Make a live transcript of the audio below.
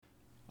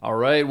All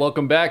right,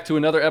 welcome back to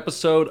another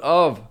episode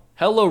of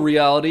Hello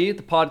Reality,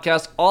 the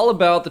podcast all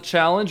about the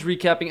challenge,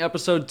 recapping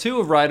episode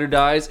 2 of Ride or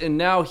Dies. And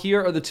now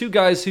here are the two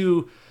guys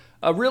who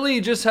really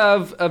just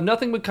have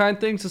nothing but kind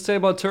things to say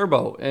about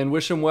Turbo and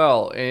wish him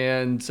well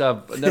and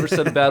have never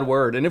said a bad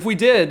word. And if we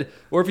did,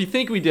 or if you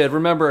think we did,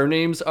 remember our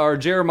names are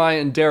Jeremiah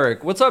and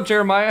Derek. What's up,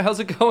 Jeremiah?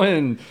 How's it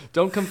going?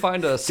 Don't come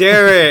find us.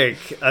 Derek,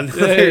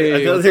 another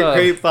Hey,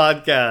 great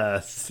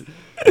podcast.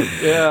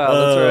 Yeah,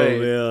 that's right.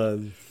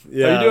 Man.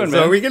 Yeah. How you doing,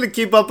 man? So are we going to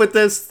keep up with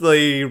this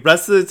the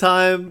rest of the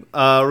time,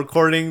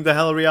 recording the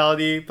Hello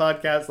Reality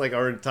podcast, like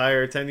our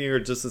entire tenure, or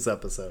just this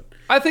episode?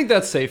 I think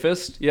that's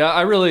safest. Yeah,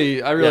 I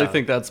really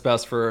think that's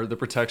best for the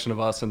protection of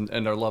us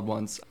and our loved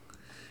ones.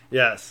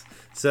 Yes.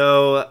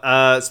 So,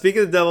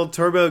 speaking of the devil,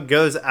 Turbo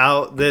goes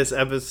out this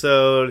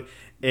episode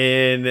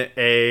in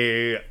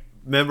a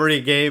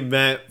memory game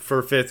meant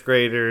for fifth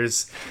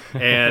graders,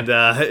 and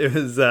it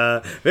was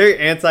very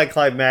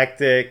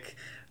anticlimactic.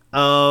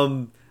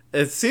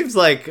 It seems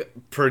like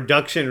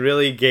production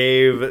really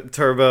gave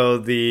Turbo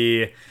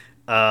the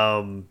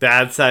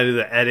bad side of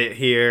the edit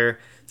here,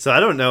 so I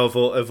don't know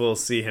if we'll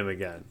see him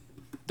again.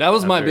 That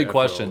was my big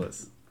question.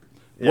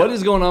 Yeah. What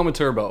is going on with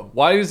Turbo?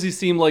 Why does he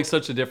seem like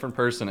such a different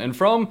person? And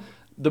from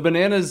the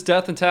Bananas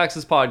Death and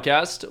Taxes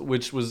podcast,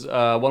 which was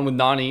one with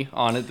Nani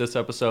on it this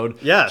episode,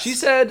 yes, she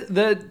said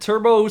that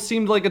Turbo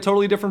seemed like a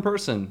totally different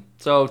person.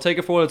 So take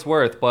it for what it's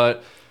worth,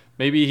 but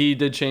maybe he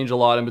did change a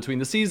lot in between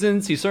the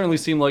seasons. He certainly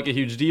seemed like a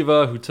huge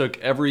diva who took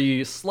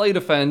every slight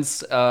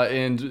offense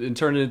and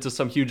turned it into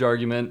some huge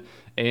argument.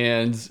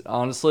 And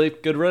honestly,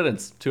 good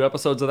riddance. 2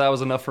 episodes of that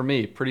was enough for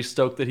me. Pretty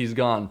stoked that he's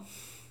gone.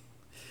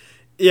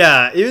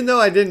 Yeah, even though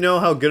I didn't know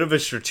how good of a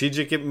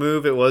strategic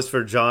move it was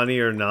for Johnny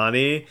or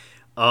Nani,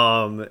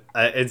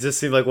 it just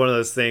seemed like one of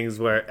those things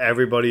where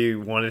everybody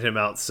wanted him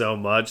out so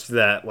much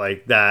that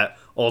that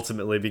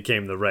ultimately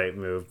became the right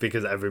move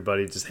because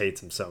everybody just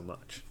hates him so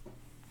much.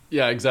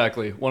 Yeah,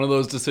 exactly. One of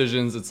those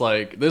decisions, it's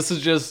like, this is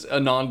just a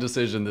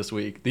non-decision this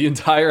week. The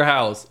entire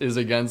house is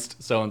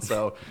against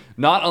so-and-so.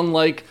 Not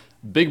unlike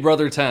Big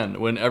Brother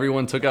 10, when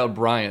everyone took out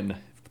Brian.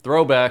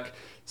 Throwback.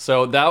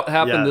 So that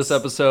happened this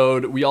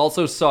episode. We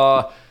also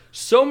saw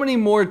so many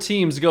more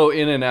teams go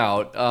in and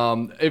out.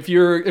 If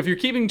you're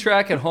keeping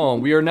track at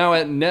home, we are now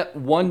at net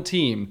 1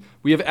 team.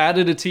 We have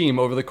added a team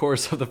over the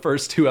course of the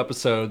first 2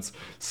 episodes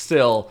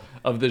still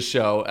of this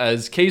show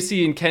as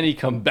Casey and Kenny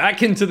come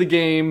back into the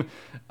game.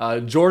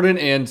 Jordan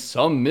and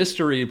some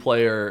mystery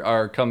player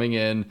are coming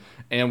in,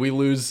 and we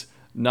lose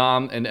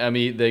Nam and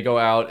Emmy. They go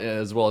out,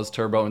 as well as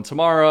Turbo and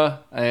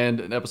Tamara.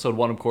 And in episode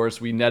 1, of course,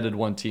 we netted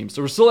 1 team.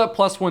 So we're still at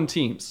 +1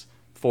 teams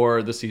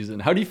for the season.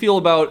 How do you feel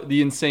about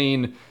the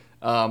insane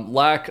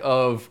lack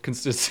of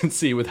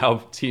consistency with how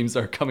teams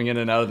are coming in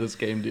and out of this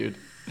game, dude?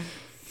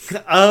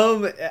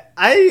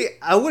 I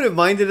wouldn't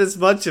mind it as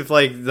much if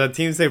the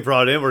teams they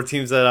brought in were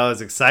teams that I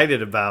was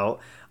excited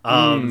about.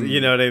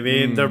 You know what I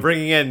mean? They're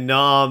bringing in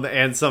Nam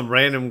and some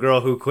random girl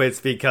who quits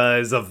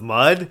because of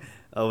mud.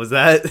 Was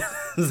that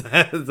is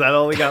that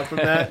all we got from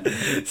that?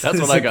 That's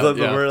what I got. Clip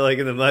of her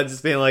in the mud,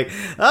 just being like,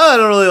 "Oh, I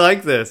don't really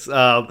like this."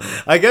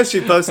 I guess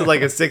she posted a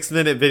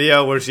 6-minute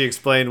video where she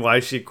explained why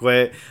she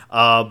quit.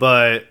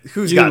 But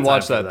who's you got didn't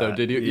watch time that for though,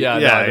 did you? Yeah,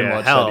 No, I didn't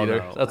watch that either.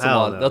 No. That's Hell a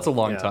long. no. That's a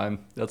long Yeah. time.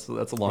 That's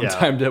a long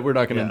time. We're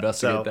not going to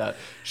investigate that.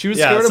 She was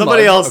Yeah, scared of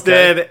somebody mud. else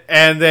Okay. did,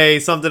 and they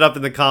summed it up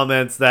in the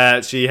comments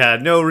that she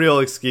had no real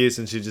excuse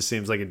and she just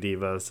seems like a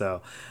diva.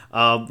 So,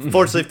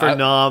 fortunately for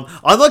Nam,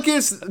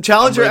 unluckiest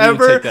challenger I'm ready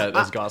to ever. take that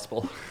as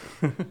gospel.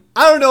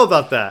 I don't know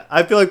about that.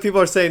 I feel like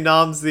people are saying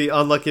Nam's the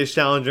unluckiest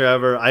challenger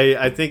ever.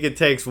 I think it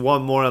takes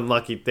one more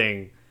unlucky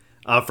thing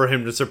for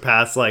him to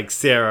surpass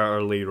Sarah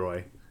or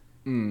Leroy.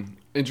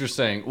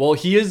 Interesting. Well,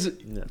 he is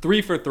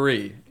 3 for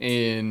 3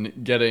 in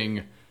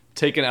getting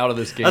taken out of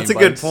this game. That's a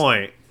good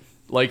point.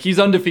 He's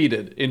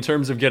undefeated in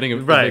terms of getting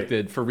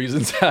evicted for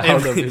reasons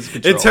out of his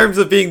control. In terms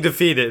of being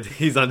defeated,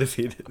 he's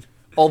undefeated.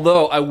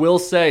 Although I will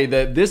say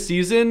that this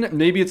season,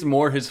 maybe it's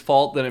more his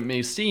fault than it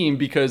may seem,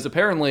 because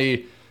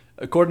apparently,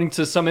 according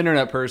to some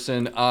internet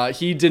person,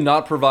 he did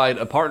not provide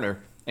a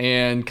partner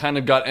and kind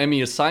of got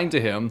Emmy assigned to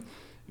him,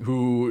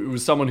 who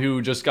was someone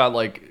who just got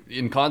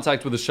in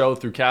contact with the show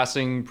through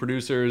casting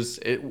producers.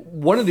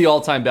 One of the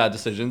all-time bad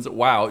decisions.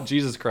 Wow,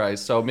 Jesus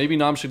Christ. So maybe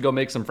Nam should go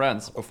make some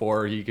friends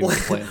before he can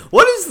complain.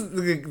 What is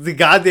the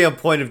goddamn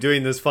point of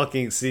doing this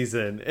fucking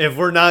season if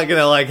we're not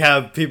gonna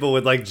have people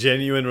with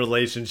genuine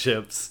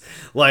relationships?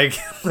 What is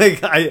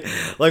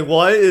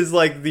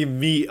the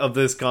meat of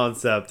this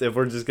concept if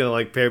we're just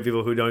gonna pair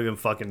people who don't even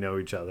fucking know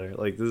each other?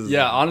 This is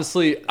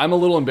honestly, I'm a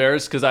little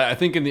embarrassed because I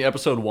think in the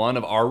episode 1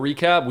 of our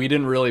recap, we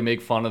didn't really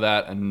make fun of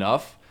that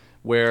enough.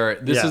 Where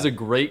this is a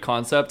great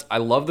concept. I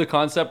love the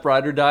concept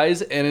Ride or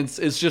Dies, and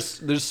it's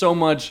just there's so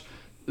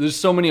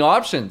many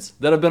options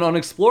that have been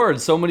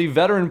unexplored. So many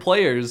veteran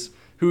players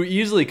who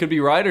easily could be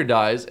Ride or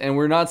Dies, and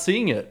we're not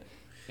seeing it.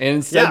 And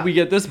instead we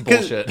get this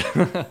bullshit.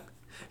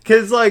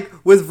 Because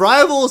with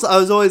Rivals, I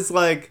was always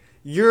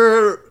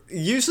you're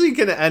usually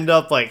gonna end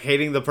up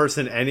hating the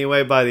person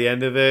anyway by the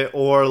end of it,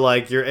 or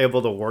you're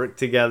able to work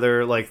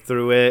together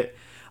through it.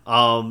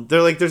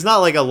 They're like, there's not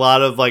like a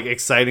lot of like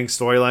exciting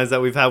storylines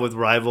that we've had with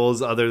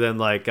rivals other than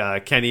like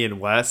Kenny and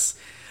Wes.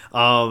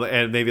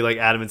 And maybe like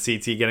Adam and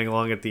CT getting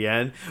along at the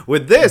end.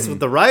 With this, with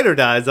the Ride or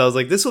Dies, I was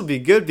like, this will be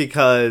good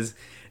because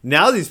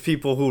now these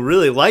people who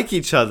really like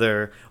each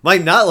other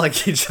might not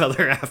like each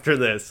other after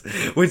this,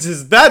 which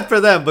is bad for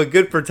them, but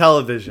good for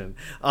television.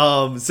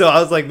 So I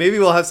was like, maybe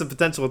we'll have some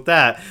potential with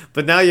that.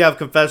 But now you have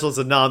confessionals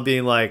of Nam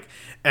being like,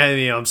 and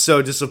I'm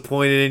so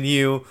disappointed in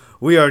you.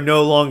 We are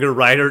no longer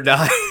Ride or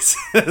Dies.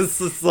 It's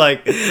just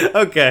like,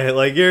 okay,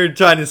 like you're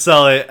trying to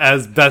sell it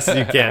as best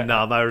you can,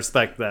 Nam. I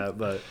respect that,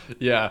 but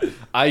yeah,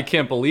 I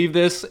can't believe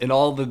this. In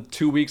all the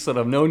 2 weeks that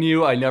I've known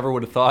you, I never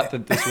would have thought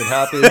that this would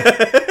happen.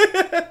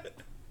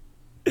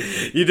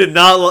 You did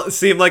not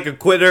seem like a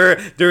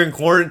quitter during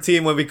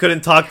quarantine when we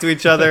couldn't talk to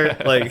each other.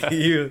 Like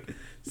you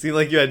seemed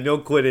like you had no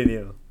quit in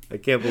you. I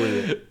can't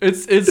believe it.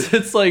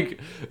 It's like,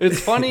 it's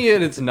funny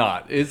and it's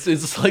not.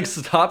 It's like,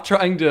 stop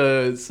trying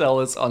to sell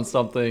us on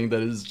something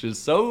that is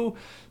just so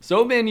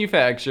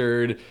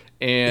manufactured.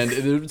 And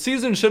the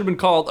season should have been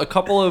called a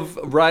couple of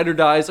Ride or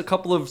Dies, a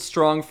couple of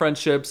strong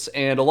friendships,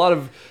 and a lot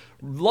of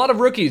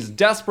rookies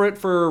desperate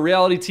for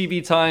reality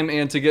TV time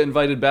and to get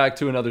invited back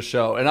to another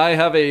show. And I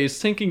have a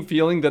sinking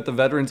feeling that the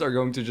veterans are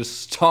going to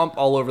just stomp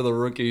all over the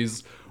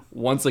rookies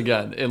once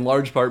again, in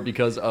large part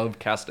because of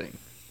casting.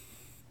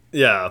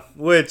 Yeah,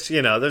 which,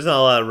 there's not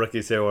a lot of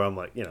rookies here where I'm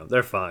like,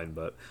 they're fine.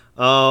 But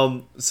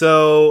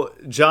so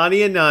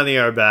Johnny and Nany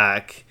are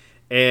back,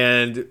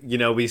 and,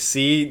 we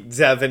see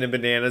Devin and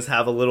Bananas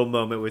have a little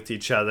moment with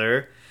each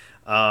other,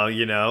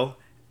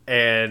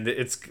 and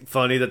it's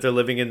funny that they're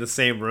living in the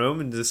same room,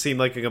 and just seem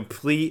like a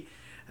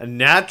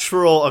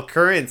natural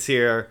occurrence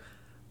here.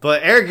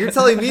 But Eric, you're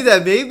telling me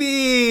that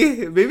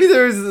maybe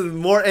there's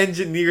more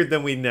engineered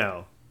than we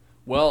know.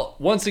 Well,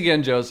 once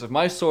again, Joseph,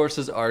 my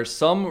sources are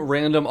some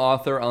random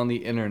author on the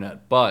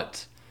internet,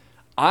 but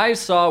I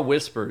saw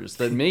whispers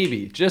that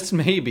maybe, just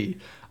maybe,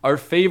 our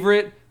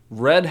favorite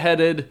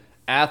redheaded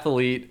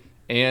athlete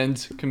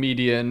and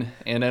comedian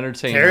and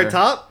entertainer, Carrot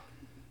Top?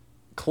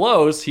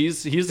 Close.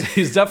 He's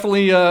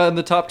definitely in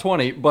the top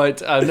 20,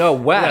 but no,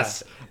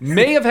 Wes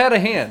may have had a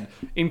hand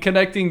in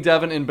connecting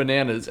Devin and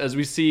Bananas, as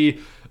we see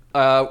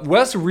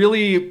Wes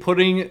really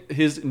putting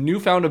his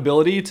newfound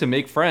ability to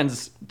make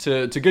friends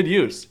to good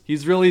use.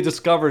 He's really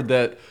discovered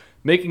that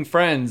making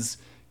friends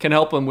can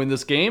help him win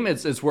this game.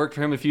 It's worked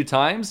for him a few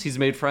times. He's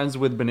made friends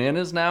with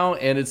Bananas now,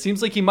 and it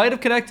seems like he might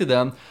have connected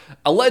them.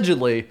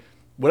 Allegedly,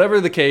 whatever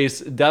the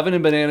case, Devin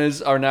and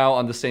Bananas are now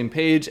on the same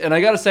page. And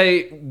I gotta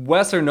say,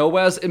 Wes or no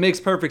Wes, it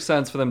makes perfect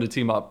sense for them to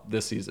team up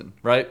this season,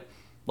 right?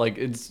 Like,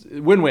 it's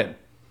win-win.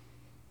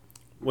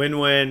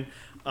 Win-win.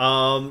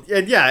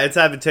 And yeah, it's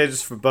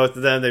advantageous for both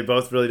of them. They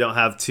both really don't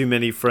have too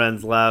many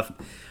friends left.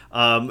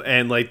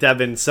 And like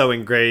Devin's so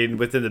ingrained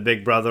within the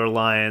Big Brother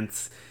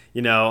alliance,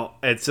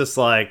 it's just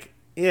like,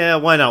 yeah,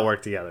 why not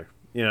work together?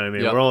 You know what I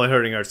mean? Yep. We're only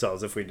hurting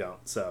ourselves if we don't.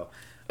 So,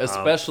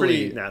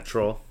 especially pretty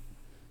natural.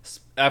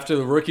 After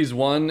the rookies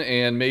won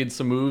and made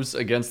some moves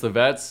against the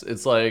vets,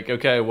 it's like,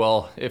 okay,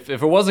 well, if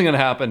it wasn't going to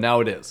happen, now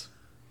it is.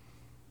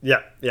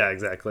 Yeah,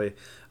 exactly.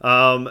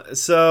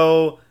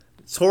 So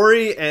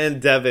Tori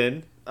and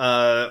Devin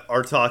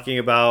are talking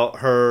about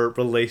her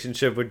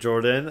relationship with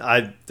Jordan.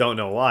 I don't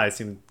know why. It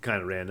seemed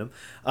kind of random.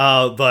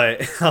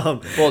 But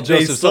well,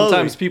 Joseph,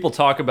 sometimes people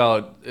talk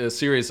about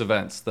serious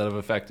events that have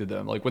affected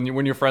them. Like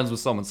when you're friends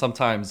with someone,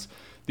 sometimes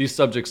these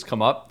subjects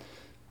come up.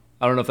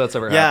 I don't know if that's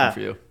ever happened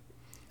for you.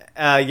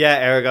 Yeah,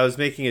 Eric, I was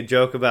making a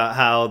joke about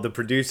how the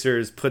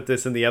producers put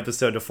this in the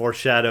episode to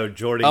foreshadow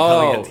Jordan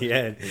coming at the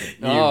end.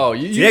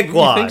 You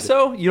think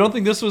so? You don't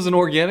think this was an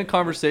organic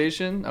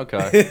conversation?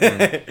 Okay.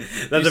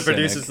 Then the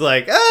producers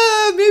like,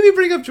 maybe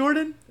bring up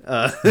Jordan.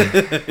 Yeah.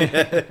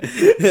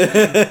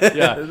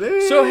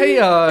 So,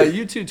 hey,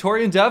 you two,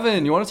 Tori and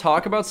Devin, you want to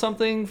talk about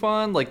something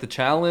fun? Like the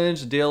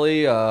challenge,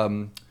 daily,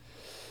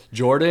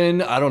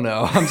 Jordan? I don't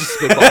know. I'm just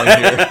spitballing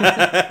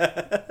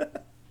here.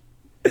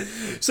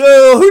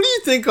 So, who do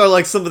you think are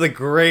like some of the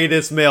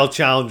greatest male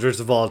challengers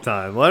of all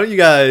time? Why don't you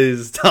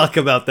guys talk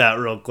about that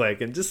real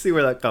quick and just see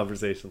where that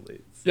conversation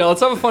leads? Yeah,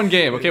 let's have a fun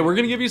game. Okay, we're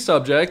going to give you a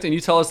subject, and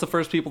you tell us the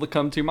first people that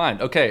come to your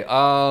mind. Okay,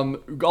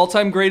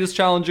 all-time greatest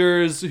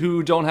challengers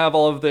who don't have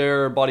all of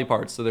their body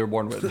parts that they were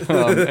born with.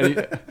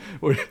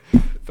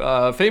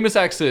 Famous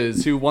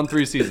exes who won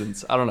 3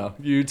 seasons. I don't know.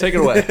 You take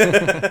it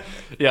away.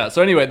 Yeah,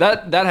 so anyway,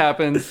 that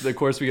happens. Of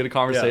course, we get a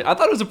conversation. Yeah. I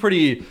thought it was a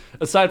pretty,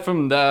 aside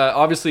from the,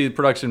 obviously,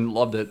 production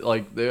loved it.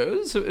 Like,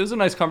 it was a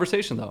nice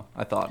conversation, though,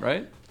 I thought,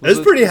 right? It was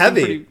pretty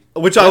heavy,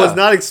 which I was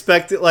not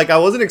expecting. Like, I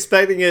wasn't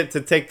expecting it to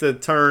take the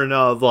turn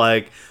of,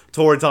 like,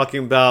 Tori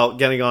talking about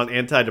getting on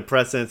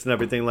antidepressants and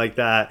everything like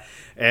that,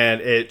 and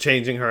it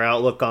changing her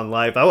outlook on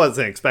life. I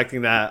wasn't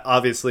expecting that.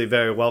 Obviously,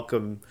 very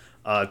welcome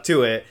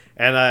to it.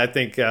 And I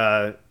think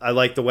I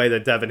like the way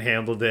that Devin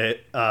handled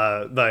it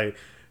by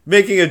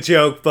making a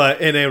joke,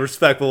 but in a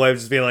respectful way, of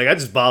just being like, I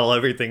just bottle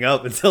everything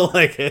up until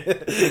like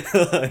it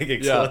like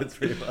explodes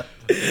pretty much.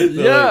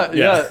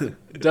 Yeah.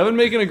 Devin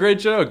making a great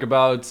joke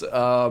about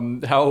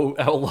how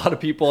a lot of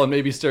people and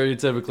maybe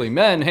stereotypically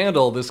men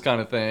handle this kind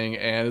of thing,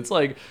 and it's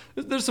like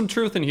there's some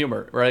truth in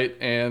humor, right?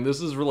 And this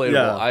is relatable.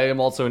 Yeah. I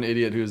am also an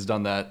idiot who's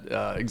done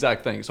that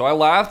exact thing. So I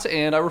laughed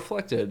and I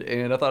reflected,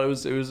 and I thought it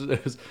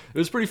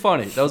was pretty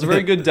funny. That was a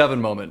very good Devin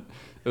moment.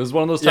 It was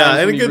one of those times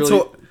and when a good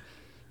really,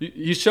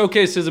 he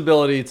showcased his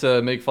ability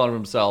to make fun of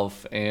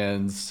himself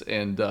and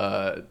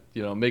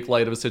make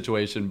light of a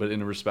situation, but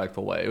in a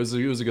respectful way. It was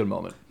a good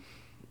moment.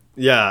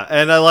 Yeah,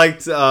 and I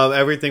liked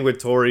everything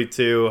with Tori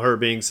too. Her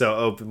being so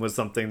open was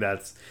something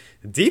that's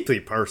deeply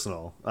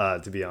personal,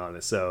 to be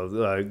honest.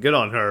 So good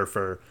on her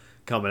for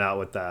coming out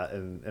with that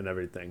and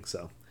everything.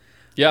 So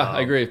yeah,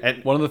 I agree.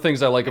 And one of the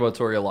things I like about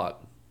Tori a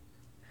lot.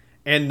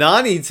 And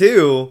Nani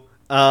too.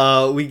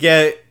 We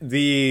get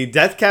the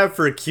Death Cab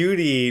for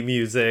Cutie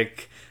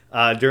music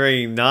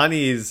during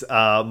Nani's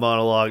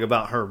monologue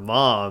about her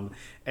mom.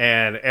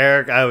 And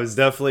Eric, I was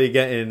definitely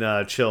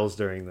getting chills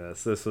during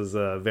this. This was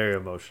very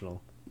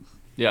emotional.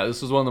 Yeah,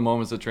 this was one of the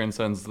moments that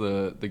transcends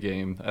the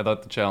game. I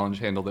thought the challenge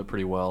handled it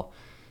pretty well.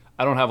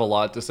 I don't have a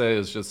lot to say.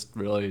 It's just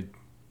really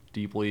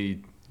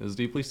deeply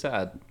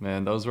sad,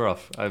 man. That was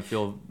rough. I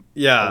feel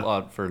a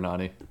lot for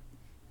Nani.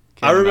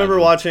 I remember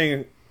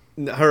watching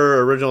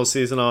her original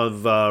season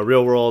of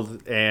Real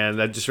World,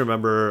 and I just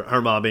remember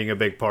her mom being a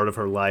big part of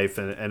her life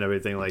and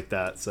everything like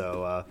that.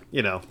 So,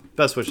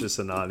 best wishes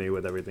to Nani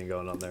with everything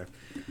going on there.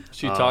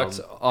 She talked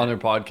on her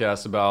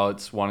podcast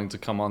about wanting to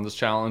come on this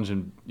challenge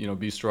and,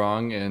 be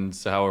strong, and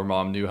how her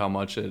mom knew how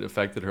much it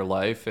affected her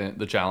life, and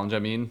the challenge,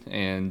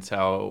 and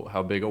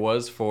how big it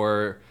was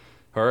for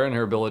her and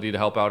her ability to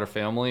help out her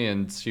family.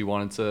 And she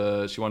wanted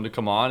to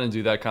come on and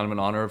do that kind of in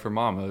honor of her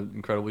mom, an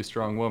incredibly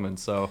strong woman.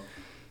 So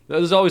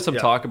there's always some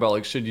talk about,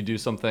 like, should you do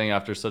something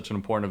after such an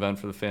important event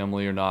for the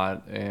family or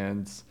not?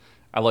 And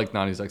I like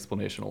Nani's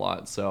explanation a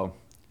lot. So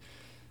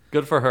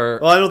good for her.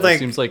 Well, I don't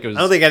think definitely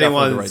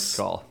the right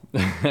call.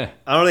 I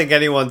don't think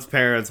anyone's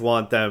parents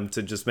want them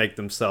to just make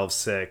themselves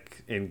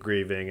sick in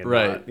grieving and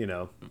not,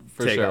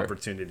 take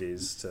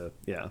opportunities to,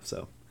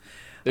 so.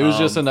 It was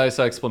just a nice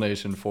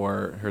explanation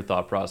for her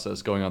thought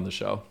process going on the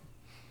show.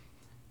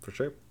 For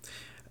sure.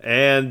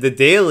 And the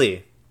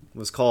daily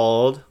was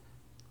called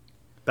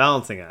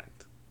Balancing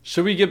Act.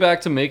 Should we get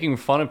back to making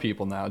fun of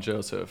people now,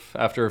 Joseph?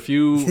 After a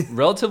few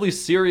relatively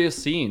serious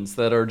scenes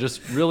that are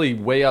just really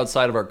way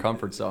outside of our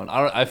comfort zone.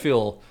 I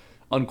feel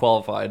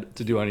unqualified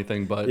to do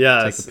anything but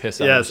take the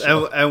piss out of the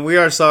show. And we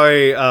are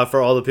sorry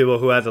for all the people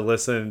who had to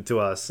listen to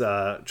us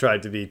try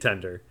to be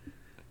tender.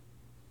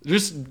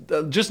 Just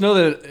know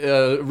that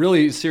a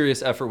really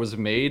serious effort was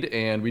made,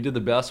 and we did the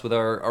best with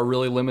our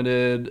really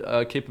limited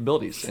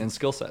capabilities and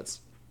skill sets.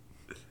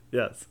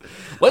 Yes.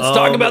 Let's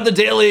talk about the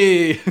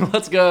daily.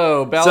 Let's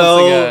go.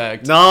 Balancing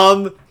act.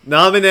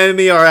 Nam and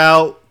Enemy are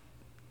out.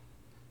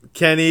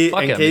 Kenny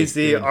and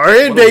Casey are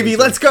in, baby.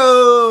 Let's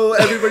go.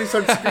 Everybody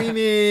starts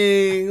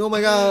screaming. Oh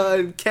my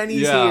God.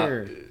 Kenny's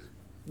here.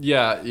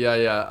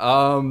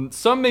 Yeah.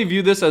 Some may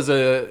view this as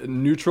a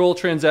neutral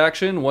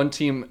transaction. One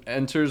team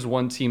enters,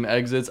 one team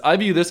exits. I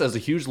view this as a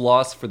huge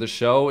loss for the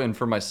show and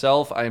for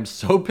myself. I am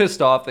so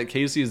pissed off that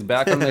Casey is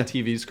back on my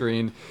TV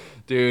screen.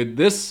 Dude,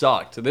 this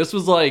sucked. This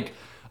was like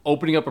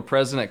opening up a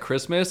present at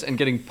Christmas and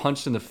getting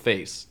punched in the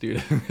face.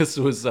 Dude, this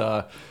was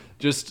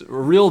just a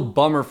real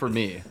bummer for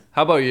me.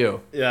 How about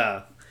you?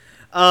 Yeah,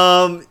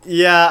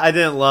 I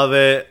didn't love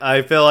it.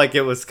 I feel like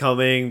it was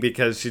coming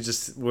because she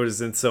just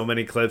was in so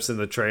many clips in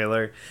the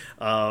trailer.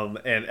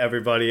 And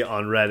everybody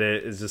on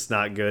Reddit is just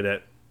not good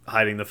at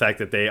hiding the fact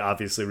that they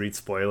obviously read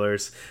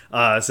spoilers.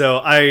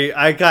 So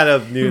I kind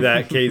of knew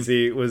that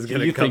Casey was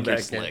going to come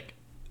back in.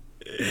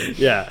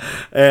 Yeah.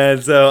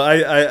 And so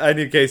I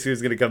knew Casey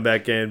was going to come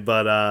back in,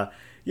 but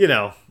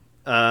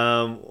what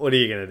are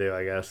you going to do,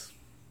 I guess?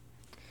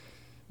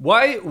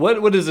 Why?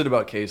 What is it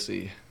about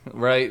Casey?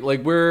 Right?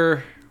 Like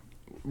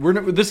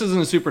this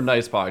isn't a super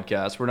nice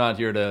podcast. We're not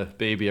here to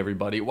baby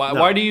everybody.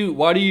 Why do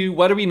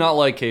we not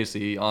like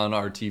Casey on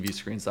our TV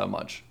screens that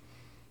much?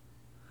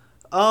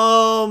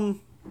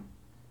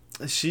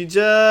 She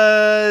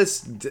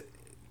just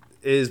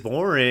is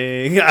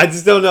boring. I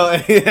just don't know. I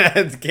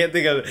can't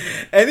think of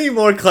any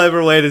more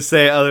clever way to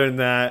say it other than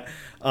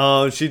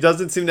that. She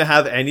doesn't seem to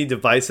have any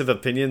divisive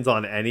opinions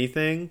on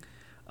anything.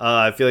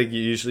 I feel like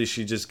usually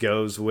she just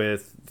goes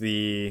with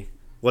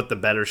what the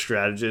better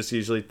strategist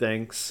usually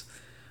thinks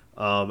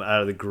out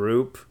of the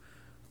group.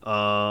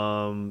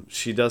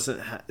 She's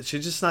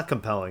just not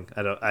compelling.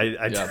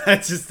 I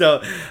just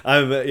don't.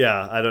 I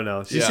don't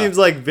know. She seems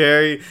like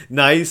very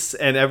nice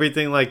and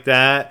everything like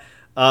that.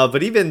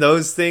 But even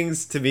those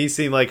things to me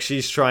seem like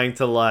she's trying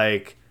to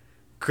like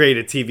create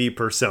a TV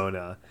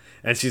persona.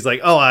 And she's like,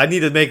 oh, I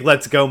need to make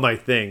Let's Go my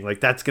thing. Like,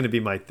 that's going to be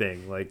my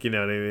thing. Like, you know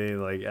what I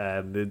mean? Like,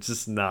 and it's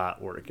just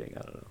not working.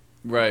 I don't know.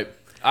 Right.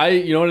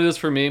 You know what it is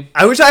for me?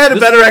 I wish I had a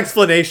better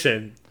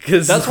explanation.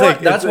 Cause that's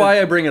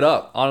why I bring it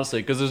up,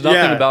 honestly. Because there's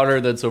nothing about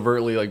her that's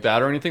overtly like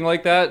bad or anything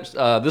like that.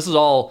 This is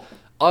all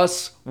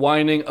us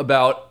whining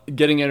about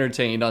getting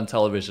entertained on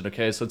television,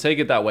 okay? So take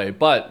it that way.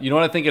 But you know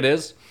what I think it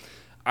is?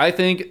 I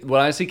think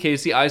when I see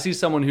Casey, I see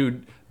someone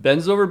who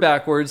bends over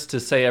backwards to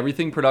say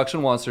everything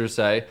production wants her to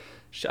say.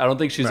 I don't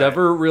think she's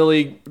ever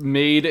really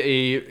made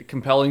a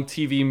compelling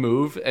TV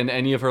move in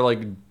any of her like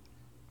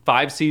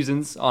 5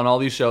 seasons on all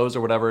these shows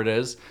or whatever it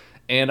is.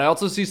 And I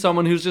also see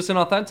someone who's just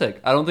inauthentic.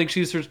 I don't think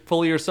she's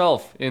fully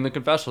herself in the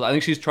confessional. I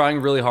think she's trying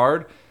really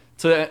hard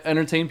to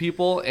entertain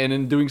people, and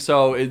in doing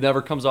so, it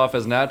never comes off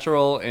as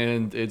natural,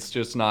 and it's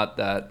just not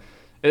that.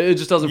 It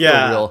just doesn't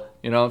feel real.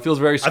 You know, it feels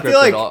very scripted.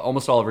 Like,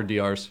 almost all of her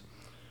DRs.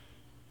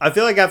 I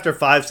feel like after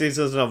 5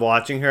 seasons of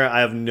watching her, I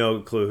have no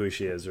clue who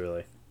she is,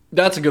 really.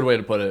 That's a good way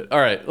to put it.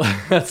 All right,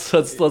 let's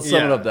sum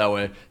it up that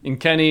way. And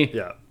Kenny,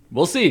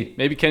 we'll see.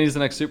 Maybe Kenny's the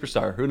next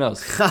superstar. Who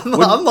knows?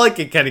 I'm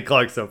liking Kenny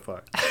Clark so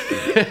far.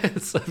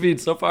 I mean,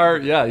 so far,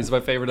 yeah, he's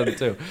my favorite of the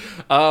two.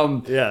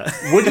 Yeah.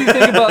 What do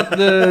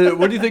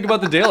you think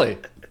about the Daily?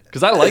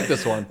 Because I like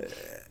this one.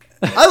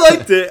 I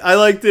liked it. I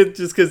liked it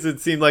just because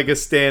it seemed like a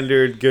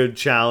standard good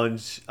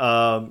challenge.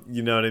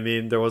 You know what I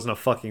mean? There wasn't a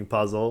fucking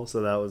puzzle,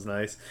 so that was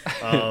nice.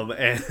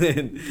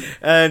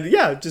 And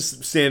yeah,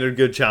 just standard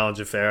good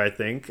challenge affair, I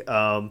think.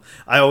 I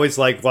always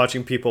like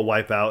watching people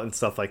wipe out and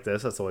stuff like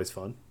this. That's always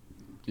fun.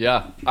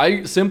 Yeah,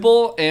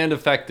 simple and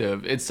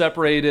effective. It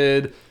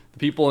separated the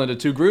people into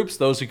 2 groups: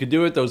 those who could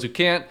do it, those who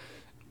can't.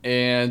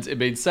 And it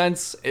made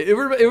sense. It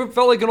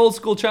felt like an old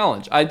school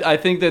challenge. I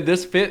think that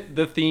this fit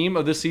the theme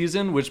of the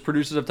season, which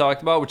producers have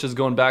talked about, which is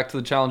going back to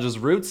the challenge's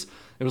roots.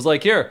 It was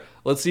like, here,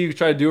 let's see you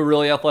try to do a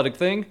really athletic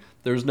thing.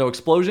 There's no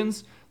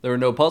explosions. There were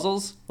no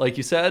puzzles, like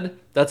you said.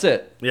 That's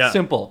it. Yeah.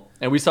 Simple.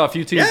 And we saw a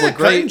few teams look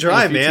great, and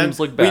a few teams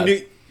look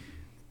bad.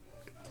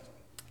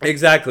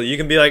 Exactly. You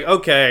can be like,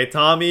 okay,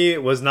 Tommy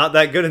was not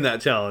that good in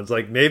that challenge.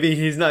 Like, maybe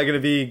he's not going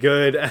to be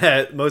good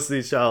at most of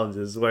these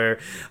challenges, where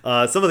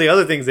some of the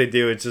other things they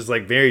do, it's just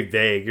like very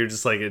vague. You're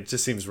just like, it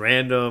just seems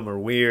random or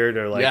weird,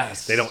 or like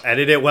they don't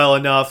edit it well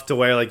enough to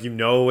where like you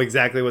know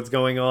exactly what's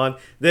going on.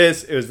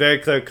 It was very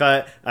clear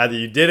cut. Either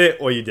you did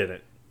it or you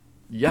didn't.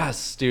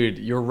 Yes, dude,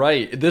 you're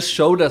right. This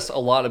showed us a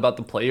lot about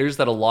the players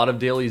that a lot of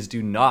dailies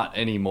do not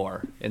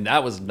anymore, and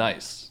that was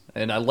nice.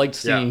 And I liked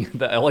seeing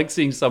that. I liked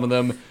seeing some of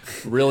them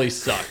really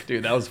suck,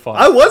 dude. That was fun.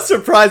 I was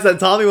surprised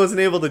that Tommy wasn't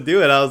able to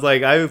do it. I was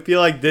like, I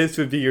feel like this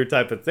would be your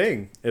type of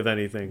thing, if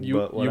anything.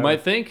 You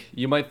might think.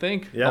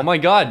 Yeah. Oh my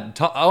God,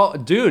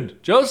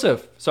 dude,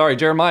 Joseph. Sorry,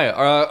 Jeremiah.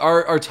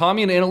 Are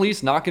Tommy and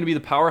Annalise not going to be the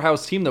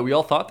powerhouse team that we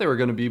all thought they were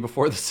going to be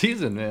before the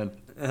season, man?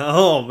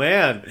 Oh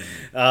man,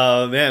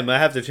 I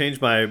have to change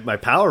my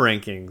power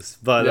rankings.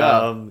 But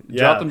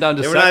drop them down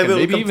to second,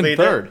 maybe even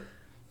third.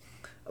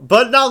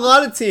 But not a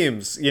lot of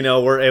teams,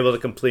 were able to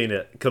complete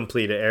it,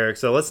 Eric.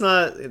 So let's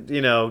not,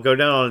 go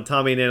down on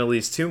Tommy and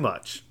Annalise too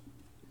much.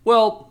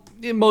 Well,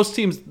 in most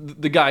teams,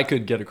 the guy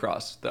could get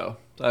across, though.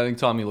 I think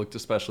Tommy looked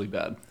especially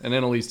bad, and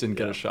Annalise didn't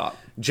get a shot.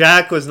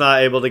 Jack was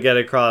not able to get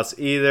across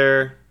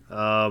either.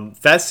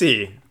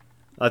 Fessy,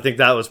 I think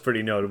that was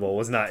pretty notable,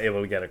 was not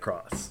able to get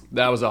across.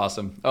 That was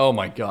awesome. Oh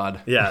my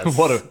God. Yes.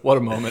 what a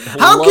moment.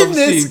 How can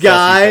this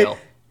guy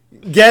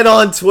get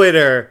on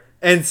Twitter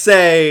and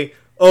say,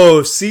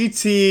 oh,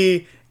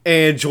 CT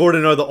and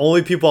Jordan are the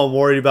only people I'm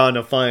worried about in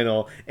the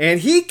final, and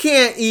he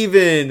can't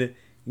even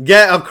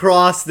get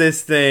across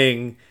this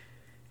thing,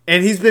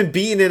 and he's been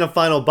beaten in a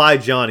final by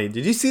Johnny.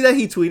 Did you see that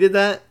he tweeted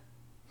that?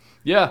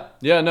 Yeah,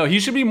 no,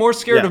 he should be more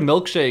scared of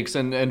milkshakes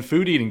and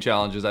food eating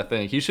challenges, I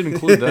think. He should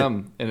include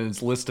them in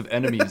his list of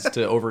enemies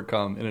to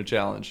overcome in a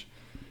challenge.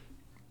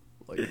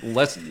 Like,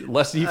 lest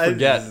you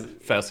forget,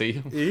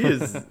 Fessy.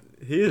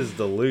 He is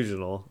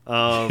delusional.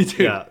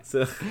 Yeah.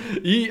 So.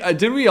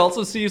 Did we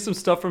also see some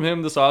stuff from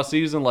him this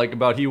offseason, like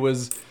about he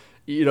was,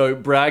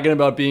 bragging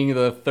about being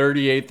the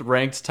 38th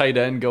ranked tight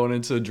end going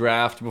into the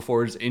draft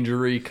before his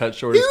injury cut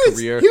short his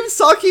career? He was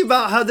talking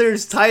about how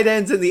there's tight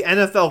ends in the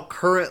NFL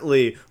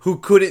currently who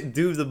couldn't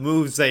do the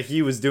moves that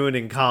he was doing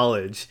in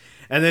college.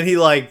 And then he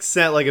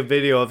sent a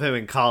video of him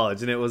in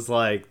college, and it was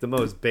the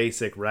most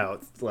basic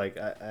route.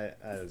 I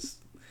was...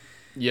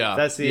 Yeah,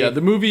 Fessy. Yeah. The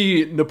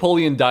movie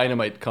Napoleon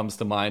Dynamite comes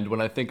to mind when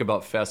I think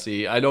about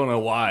Fessy. I don't know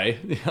why,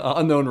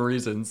 unknown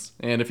reasons.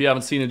 And if you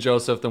haven't seen it,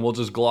 Joseph, then we'll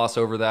just gloss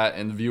over that,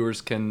 and the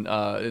viewers can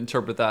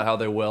interpret that how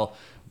they will.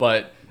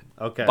 But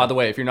by the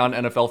way, if you're not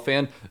an NFL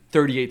fan,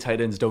 38 tight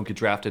ends don't get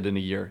drafted in a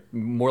year.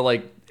 More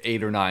like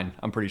 8 or 9,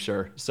 I'm pretty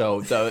sure.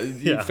 So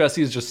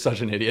Fessy is just such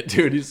an idiot,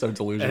 dude. He's so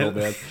delusional,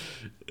 man.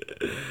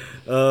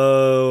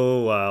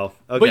 Oh wow.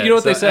 Okay, but you know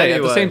what they say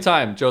at the same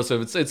time,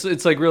 Joseph.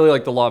 It's really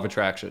like the law of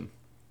attraction.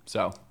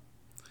 So,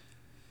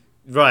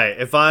 right.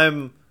 If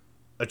I'm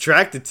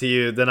attracted to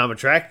you, then I'm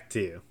attracted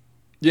to you.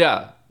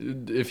 Yeah.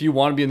 If you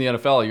want to be in the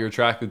NFL, you're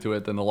attracted to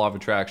it, then the law of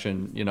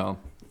attraction,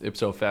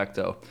 ipso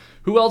facto.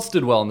 Who else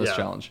did well in this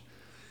challenge?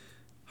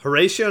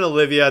 Horatio and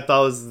Olivia, I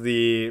thought, was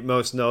the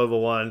most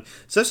notable one,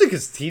 especially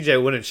because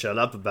TJ wouldn't shut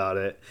up about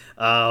it.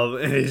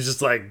 And he's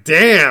just like,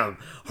 damn,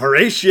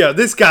 Horatio,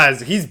 he's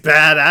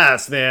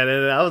badass, man.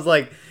 And I was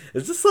like,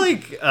 is this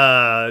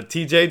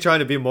TJ trying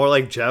to be more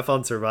like Jeff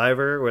on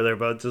Survivor, where they're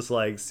both just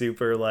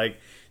super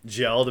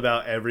gelled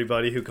about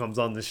everybody who comes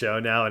on the show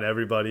now, and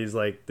everybody's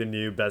like the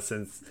new best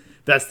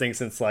thing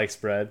since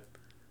sliced bread.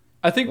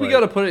 I think we got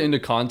to put it into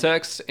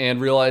context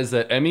and realize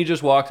that Emmy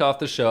just walked off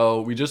the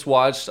show. We just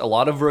watched a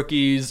lot of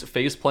rookies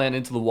face plant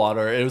into the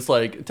water. It was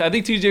like, I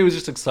think TJ was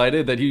just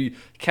excited that he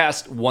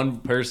cast one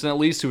person at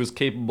least who was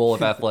capable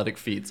of athletic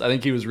feats. I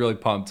think he was really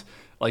pumped,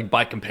 like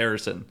by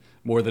comparison,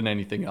 more than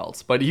anything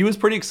else. But he was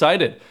pretty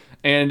excited.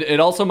 And it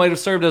also might have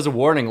served as a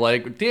warning,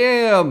 like,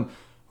 damn,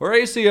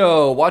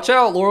 Horatio, watch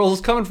out,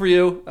 Laurel's coming for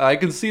you. I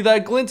can see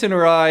that glint in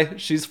her eye.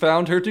 She's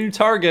found her new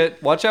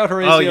target. Watch out,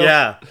 Horatio. Oh,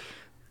 yeah.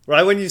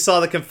 Right when you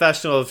saw the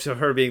confessional of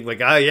her being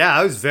like, oh, yeah,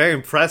 I was very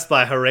impressed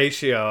by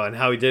Horatio and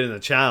how he did in the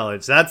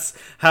challenge. That's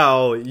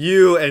how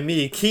you and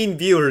me, keen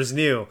viewers,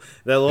 knew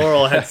that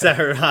Laurel had set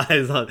her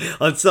eyes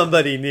on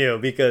somebody new,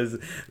 because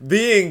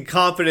being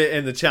confident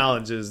in the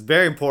challenge is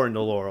very important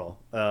to Laurel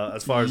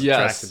as far as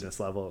attractiveness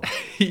level.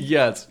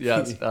 Yes.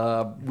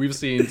 We've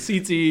seen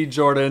CT,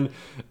 Jordan,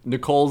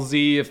 Nicole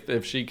Z,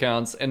 if she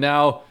counts, and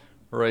now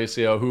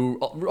Horatio, who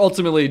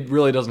ultimately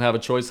really doesn't have a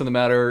choice in the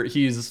matter.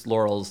 He's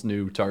Laurel's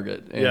new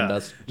target, and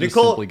that's just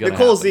simply going to happen.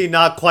 Nicole Z,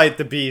 not quite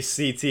the beast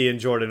CT and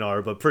Jordan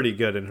are, but pretty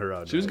good in her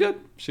own. She was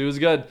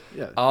good.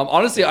 Yeah.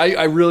 Honestly,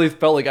 I really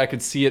felt like I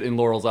could see it in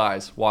Laurel's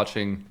eyes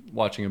watching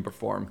him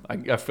perform.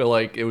 I feel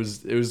like it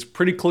was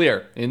pretty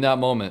clear in that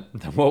moment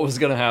what was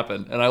going to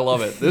happen, and I love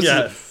it. This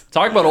is,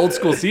 talk about old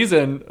school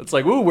season. It's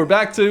like, ooh, we're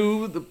back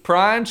to the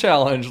prime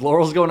challenge.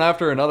 Laurel's going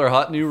after another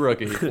hot new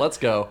rookie. Let's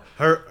go.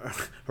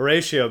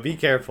 Horatio, be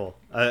careful.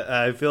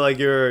 I feel like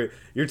you're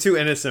too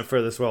innocent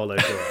for this world. I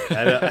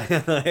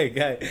feel like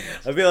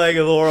I feel like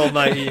Laurel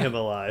might eat him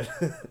alive.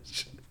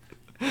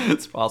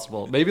 It's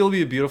possible. Maybe it'll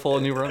be a beautiful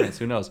new romance.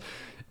 Who knows?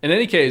 In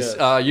any case, you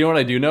know what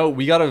I do know?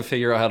 We got to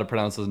figure out how to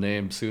pronounce his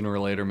name sooner or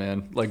later,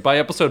 man. Like by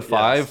episode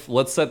 5,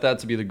 let's set that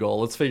to be the goal.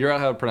 Let's figure out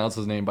how to pronounce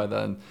his name by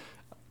then,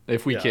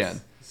 if we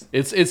can.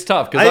 It's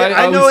tough because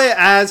I know it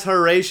as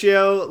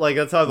Horatio, like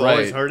that's how I've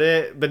always heard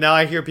it. But now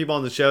I hear people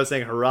on the show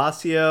saying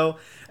Horacio,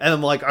 and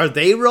I'm like, are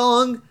they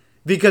wrong?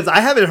 Because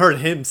I haven't heard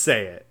him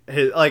say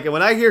it. Like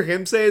when I hear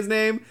him say his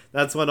name,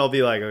 that's when I'll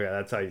be like, okay,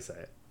 that's how you say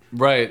it.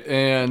 Right,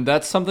 and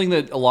that's something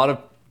that a lot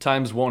of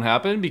times won't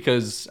happen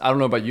because I don't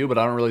know about you, but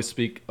I don't really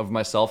speak of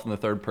myself in the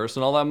third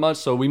person all that much.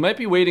 So we might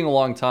be waiting a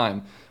long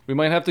time. We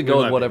might have to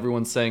go with what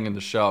everyone's saying in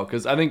the show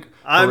because I think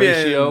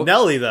Horatio. I mean,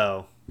 Nelly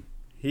though,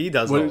 he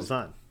does it all the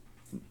time.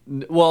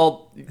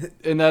 Well,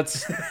 and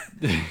that's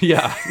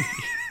yeah.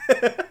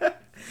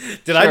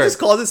 Did I just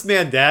call this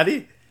man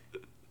daddy?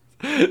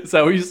 Is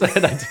that what you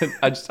said?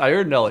 I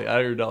heard Nelly.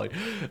 No.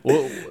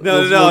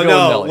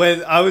 Nelly.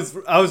 When I was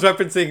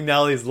referencing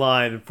Nelly's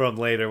line from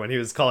later when he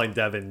was calling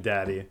Devin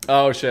daddy.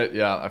 Oh shit!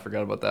 Yeah, I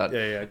forgot about that.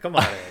 Yeah. Come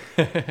on,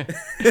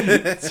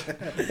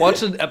 Eric.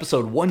 Watch an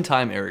episode one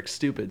time, Eric.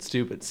 Stupid.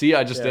 See,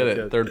 I just did it.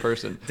 Good. Third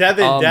person.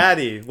 Devin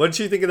daddy. What did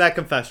you think of that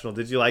confessional?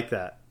 Did you like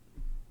that?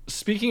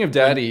 Speaking of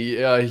daddy,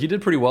 he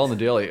did pretty well in the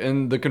daily.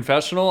 In the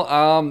confessional,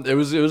 it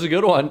was a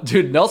good one.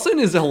 Dude, Nelson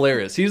is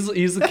hilarious. He's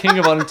the king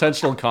of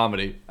unintentional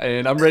comedy,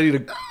 and I'm ready to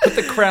put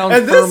the crown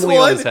firmly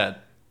on his head.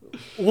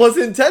 Was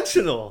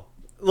intentional.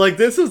 Like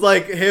this was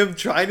like him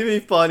trying to be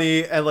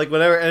funny and like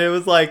whatever, and it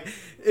was like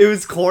it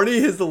was corny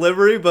his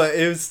delivery, but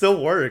it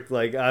still worked.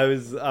 Like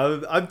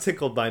I'm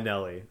tickled by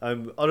Nelly.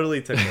 I'm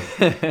utterly tickled.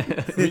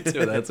 Me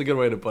too. That's a good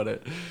way to put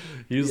it.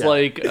 He's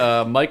like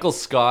Michael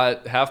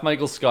Scott, half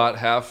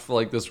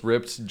like this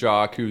ripped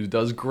jock who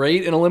does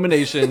great in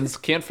eliminations,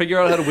 can't figure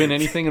out how to win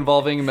anything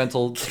involving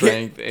mental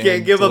strength.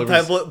 Can't give a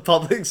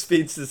public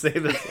speech to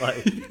save his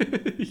life.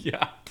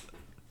 Yeah.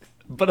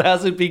 But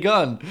hasn't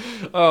begun.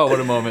 Oh,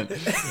 what a moment.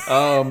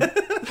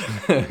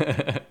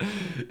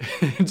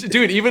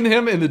 Dude, even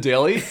him in the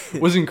daily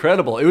was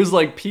incredible. It was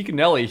like peak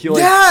Nelly. He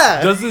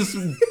does this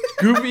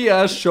goofy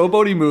ass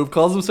showboaty move,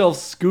 calls himself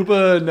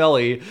Scuba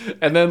Nelly,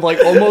 and then like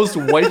almost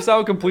wipes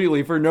out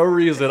completely for no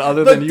reason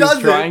other than he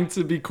was trying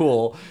to be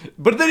cool.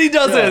 But then he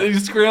does it. He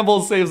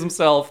scrambles, saves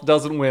himself,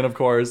 doesn't win, of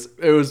course.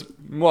 It was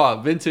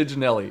vintage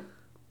Nelly.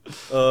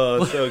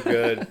 Oh, so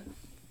good.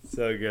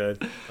 So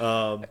good.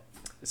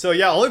 So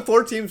yeah, only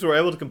 4 teams were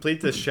able to complete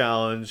this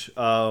challenge,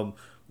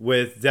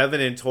 with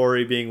Devin and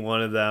Tori being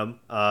one of them.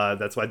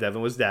 That's why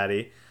Devin was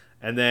daddy.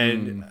 And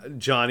then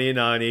Johnny and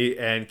Nani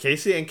and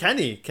Casey and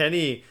Kenny.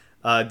 Kenny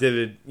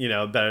did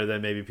it, better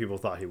than maybe people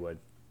thought he would.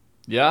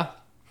 Yeah.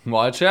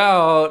 Watch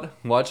out.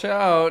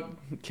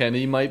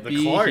 Kenny might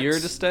be here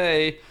to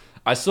stay.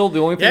 The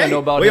only thing I know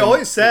about him. We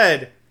always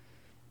said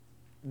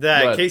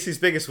that Casey's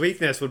biggest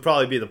weakness would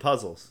probably be the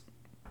puzzles.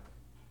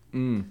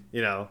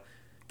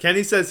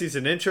 Kenny says he's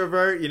an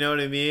introvert, you know what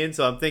I mean?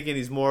 So I'm thinking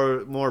he's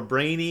more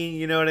brainy,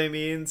 you know what I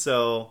mean?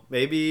 So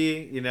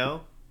maybe,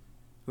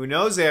 who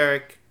knows,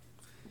 Eric?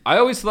 I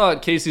always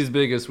thought Casey's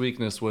biggest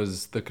weakness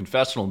was the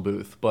confessional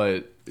booth,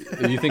 but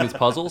you think it's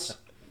puzzles?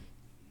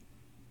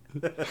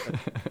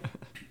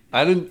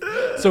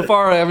 So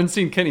far I haven't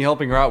seen Kenny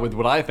helping her out with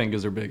what I think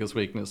is her biggest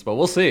weakness, but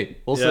we'll see.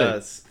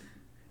 Yes.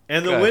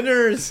 And the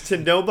winners, to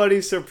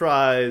nobody's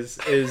surprise,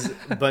 is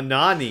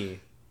Banani.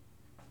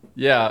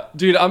 Yeah,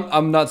 dude,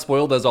 I'm not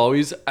spoiled as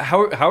always.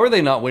 How are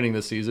they not winning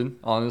this season?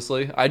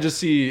 Honestly, I just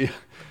see.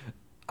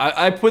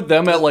 I put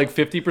them at like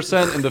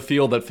 50% and the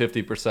field at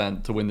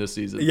 50% to win this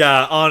season.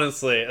 Yeah,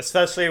 honestly,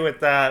 especially with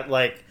that,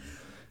 like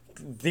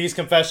these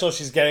confessionals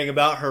she's getting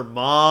about her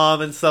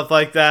mom and stuff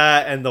like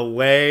that, and the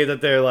way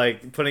that they're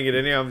like putting it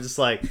in here, I'm just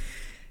like,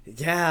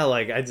 yeah,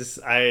 like I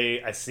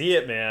see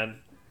it,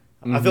 man.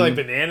 I feel like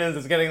Bananas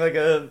is getting like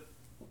a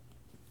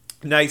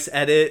nice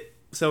edit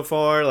so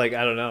far. Like,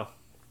 I don't know.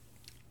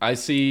 I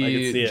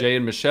see it. Jay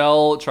and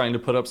Michelle trying to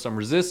put up some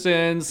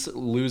resistance,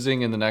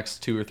 losing in the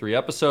next 2 or 3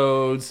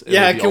 episodes.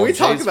 Yeah, can we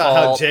talk about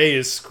how Jay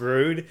is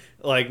screwed?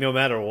 Like, no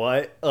matter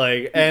what.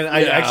 Like, and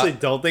I actually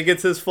don't think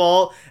it's his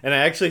fault. And I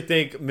actually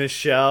think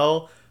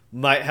Michelle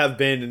might have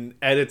been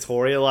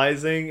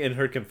editorializing in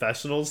her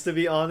confessionals, to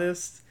be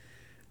honest.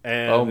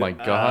 And, oh my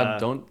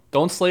God!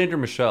 Don't slander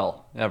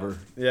Michelle ever.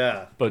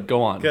 Yeah, but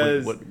go on.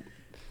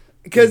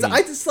 Because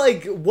I just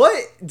like,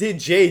 what did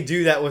Jay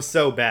do that was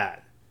so bad?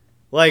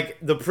 Like,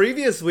 the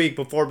previous week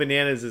before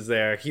Bananas is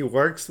there, he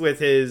works with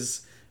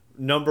his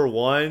number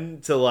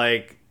one to,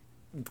 like,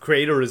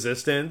 create a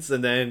resistance,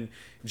 and then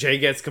Jay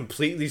gets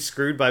completely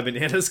screwed by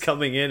Bananas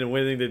coming in and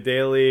winning the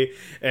daily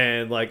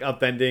and, like,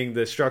 upending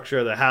the structure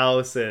of the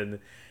house, and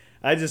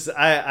I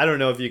don't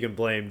know if you can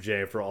blame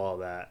Jay for all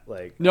that.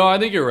 Like, no, I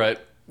think you're right.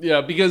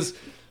 Yeah, because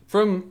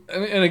and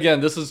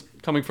again, this is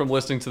coming from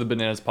listening to the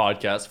Bananas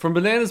podcast. From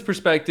Bananas'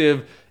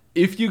 perspective,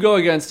 if you go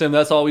against him,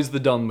 that's always the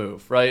dumb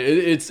move, right?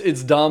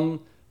 It's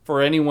dumb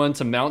for anyone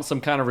to mount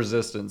some kind of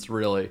resistance,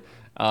 really.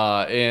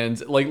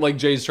 And like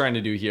Jay's trying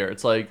to do here.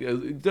 It's like,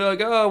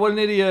 Doug, oh, what an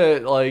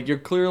idiot. Like, you're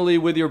clearly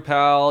with your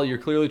pal. You're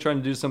clearly trying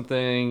to do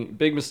something.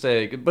 Big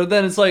mistake. But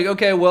then it's like,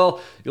 okay,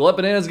 well, you let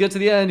Bananas get to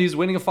the end. He's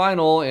winning a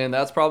final, and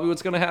that's probably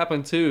what's going to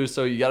happen, too.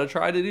 So you got to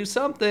try to do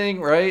something,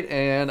 right?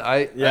 And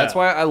that's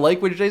why I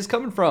like where Jay's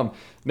coming from.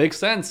 Makes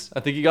sense. I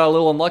think he got a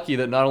little unlucky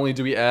that not only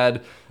do we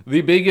add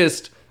the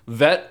biggest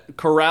vet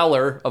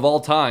corraller of all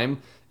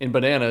time in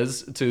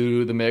Bananas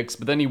to the mix,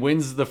 but then he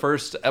wins the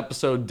first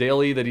episode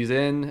daily that he's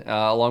in,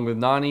 along with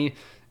Nany.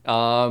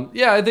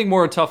 I think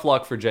more tough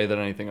luck for Jay than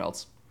anything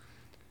else.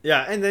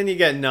 Yeah, and then you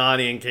get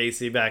Nany and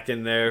Casey back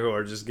in there who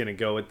are just gonna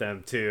go with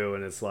them too,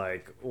 and it's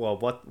like, well,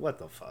 what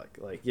the fuck,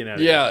 like, you know?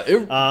 Yeah,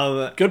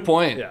 good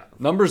point. Yeah,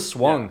 numbers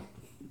swung.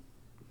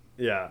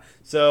 Yeah,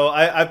 so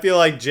I feel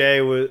like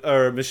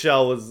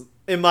Michelle was,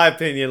 in my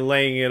opinion,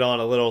 laying it on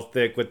a little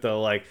thick with the,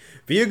 like,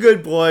 be a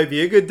good boy,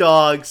 be a good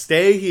dog,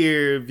 stay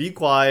here, be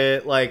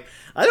quiet. Like,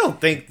 I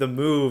don't think the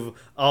move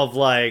of,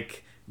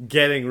 like,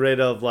 getting rid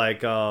of,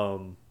 like,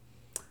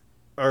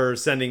 or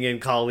sending in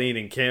Colleen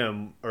and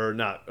Kim,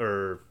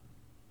 or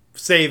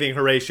saving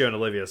Horatio and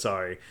Olivia,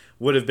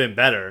 would have been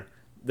better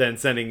than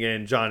sending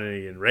in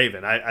Johnny and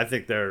Raven. I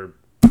think they're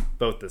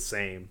both the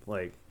same.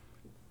 Like,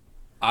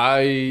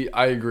 I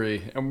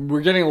agree, and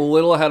we're getting a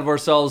little ahead of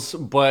ourselves,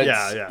 but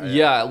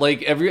yeah,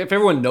 like if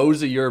everyone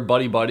knows that you're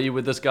buddy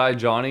with this guy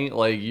Johnny,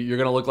 like, you're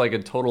gonna look like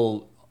a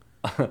total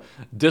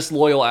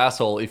disloyal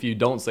asshole if you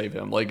don't save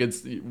him. Like,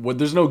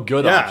 there's no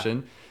good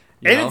option.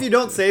 If you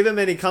don't save him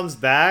and he comes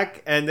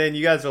back, and then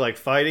you guys are like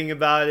fighting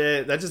about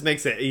it, that just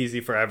makes it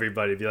easy for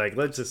everybody to be like,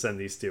 let's just send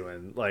these two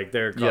in. Like,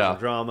 they're causing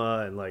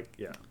drama, and like,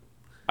 yeah.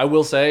 I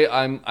will say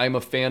I'm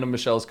a fan of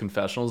Michelle's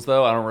confessionals,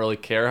 though. I don't really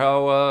care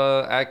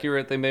how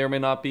accurate they may or may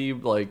not be.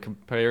 Like,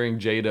 comparing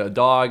Jay to a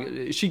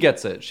dog, she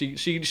gets it.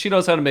 She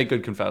knows how to make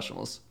good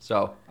confessionals.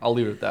 So I'll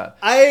leave it at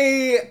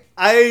that.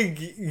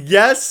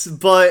 Yes,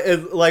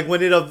 but like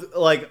when it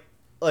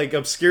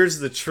obscures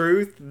the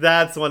truth,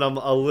 that's when I'm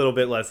a little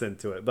bit less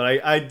into it.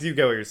 But I do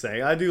get what you're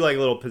saying. I do like a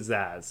little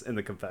pizzazz in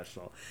the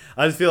confessional.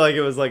 I just feel like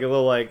it was like a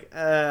little like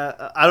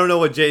I don't know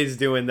what Jay's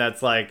doing.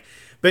 That's like.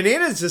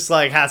 Bananas just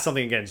like has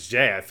something against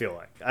Jay. I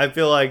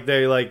feel like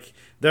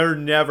they're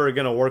never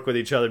gonna work with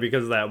each other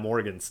because of that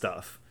Morgan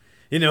stuff.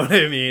 You know what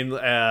I mean?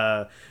 With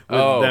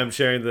them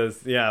sharing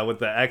this, with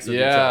the ex with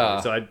each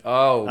other.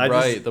 So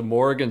right, the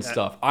Morgan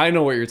stuff. I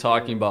know what you're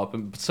talking about,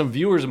 but some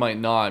viewers might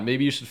not.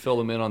 Maybe you should fill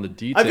them in on the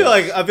details.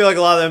 I feel like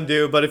a lot of them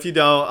do, but if you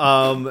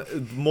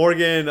don't,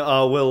 Morgan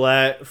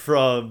Willette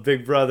from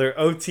Big Brother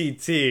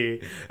OTT,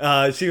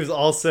 she was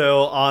also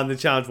on the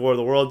Challenge War of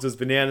the Worlds, was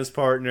Bananas'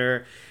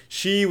 partner.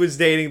 She was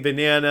dating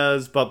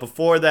Bananas, but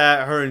before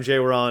that, her and Jay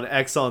were on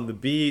X on the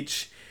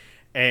Beach,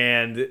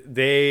 and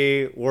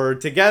they were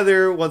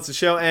together once the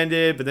show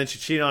ended, but then she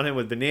cheated on him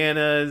with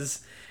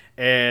Bananas,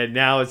 and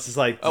now it's just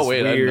like this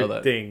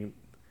weird thing.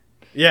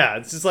 Yeah,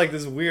 it's just like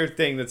this weird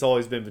thing that's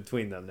always been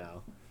between them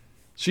now.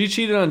 She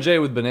cheated on Jay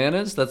with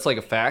Bananas? That's like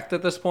a fact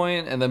at this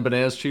point, and then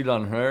Bananas cheated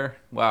on her?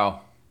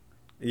 Wow.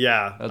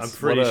 Yeah, I'm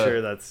pretty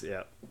sure that's,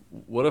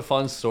 What a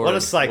fun story. What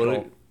a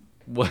cycle.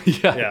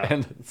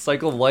 And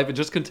cycle of life, it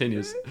just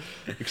continues.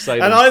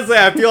 Exciting. And honestly,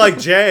 I feel like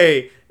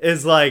Jay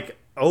is like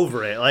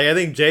over it. Like, I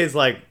think Jay's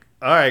like,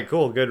 all right,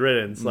 cool, good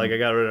riddance. Like, I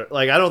got rid of,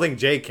 like, I don't think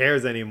Jay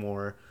cares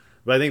anymore,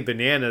 but I think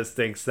Bananas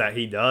thinks that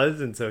he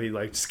does, and so he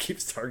like just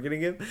keeps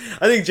targeting him.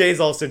 I think Jay's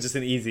also just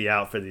an easy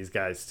out for these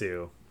guys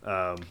too,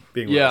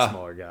 being one of the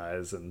smaller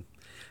guys, and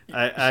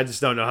I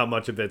just don't know how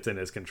much of it's in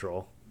his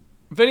control.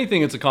 If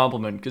anything, it's a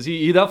compliment because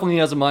he definitely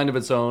has a mind of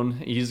its own.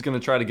 He's going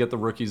to try to get the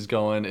rookies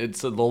going.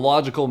 It's the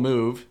logical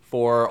move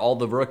for all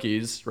the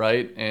rookies,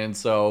 right? And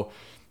so,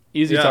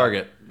 easy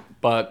target.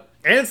 But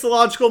and it's the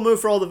logical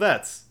move for all the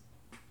vets.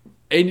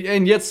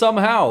 And yet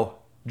somehow,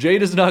 Jay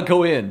does not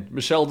go in.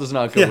 Michelle does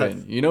not go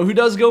in. You know who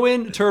does go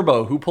in?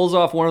 Turbo, who pulls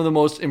off one of the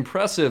most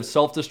impressive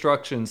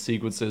self-destruction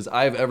sequences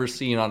I've ever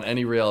seen on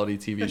any reality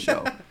TV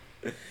show.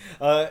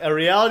 A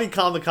reality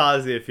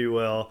kamikaze, if you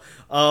will.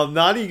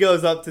 Nani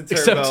goes up to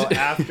Turbo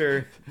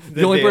after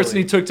the only person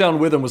he took down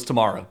with him was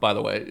Tamara, by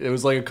the way. It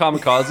was like a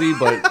kamikaze,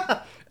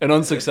 but an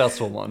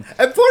unsuccessful one.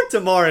 And poor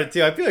Tamara,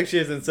 too. I feel like she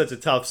is in such a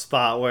tough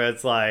spot where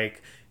it's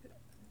like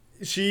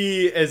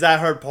she is at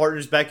her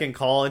partner's beck and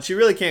call, and she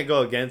really can't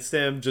go against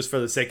him just for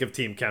the sake of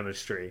team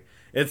chemistry.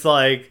 It's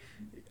like,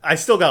 I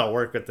still got to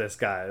work with this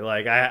guy.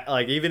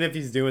 Like, even if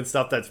he's doing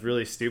stuff that's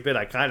really stupid,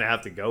 I kind of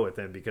have to go with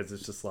him because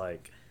it's just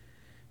like,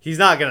 he's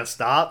not going to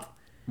stop.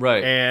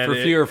 Right. And for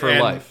fear of her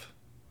life.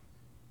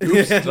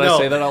 Oops, did I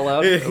say that out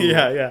loud?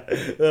 Yeah.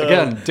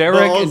 Again,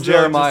 Derek and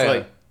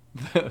Jeremiah.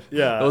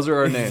 Yeah. Those are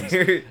our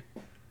names.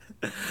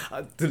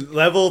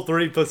 Level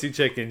 3 pussy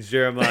chickens,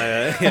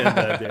 Jeremiah and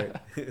Derek.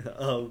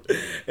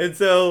 And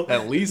so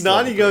at least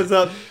Nani goes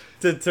up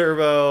to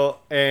Turbo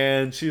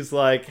and she's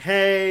like,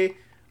 hey,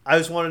 I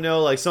just want to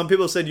know, like, some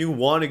people said you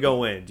want to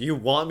go in. Do you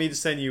want me to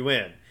send you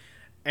in?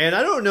 And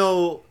I don't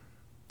know.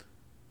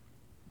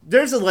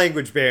 There's a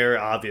language barrier,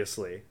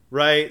 obviously,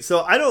 right?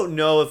 So I don't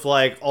know if,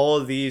 like, all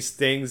of these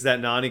things that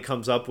Nani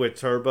comes up with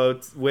Turbo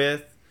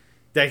with,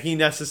 that he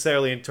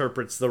necessarily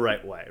interprets the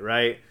right way,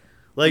 right?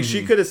 Like,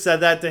 she could have said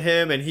that to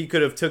him, and he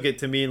could have took it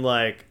to mean,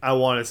 like, I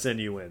want to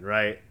send you in,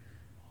 right?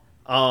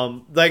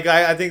 Like,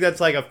 I think that's,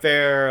 like, a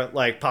fair,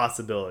 like,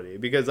 possibility.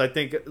 Because I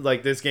think,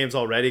 like, this game's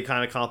already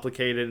kind of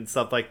complicated and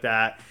stuff like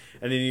that.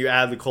 And then you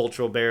add the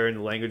cultural barrier and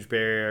the language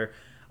barrier.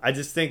 I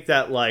just think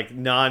that, like,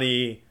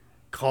 Nani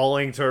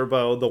calling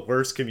Turbo the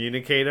worst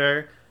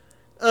communicator,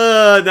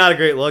 not a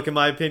great look, in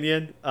my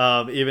opinion.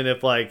 Even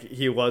if, like,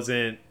 he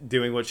wasn't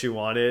doing what she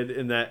wanted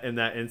in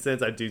that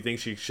instance, I do think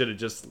she should have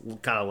just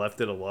kind of left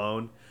it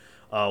alone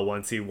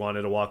once he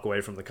wanted to walk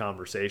away from the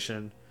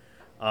conversation.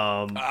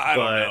 I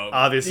don't know.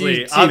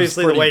 Obviously,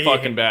 the way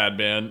fucking bad,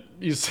 man.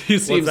 He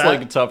seems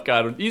like a tough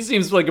guy. He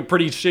seems like a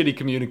pretty shitty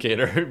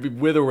communicator,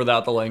 with or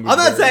without the language. I'm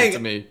not saying to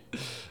me.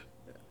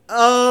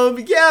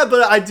 Yeah,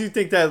 but I do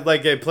think that,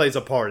 like, it plays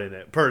a part in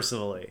it,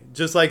 personally.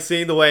 Just, like,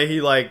 seeing the way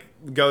he, like,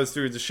 goes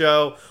through the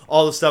show,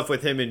 all the stuff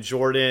with him and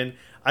Jordan.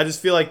 I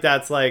just feel like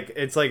that's, like,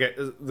 it's like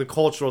the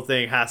cultural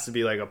thing has to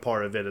be, like, a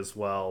part of it as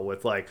well,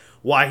 with, like,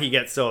 why he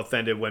gets so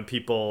offended when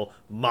people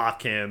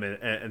mock him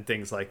and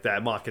things like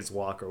that, mock his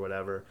walk or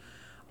whatever.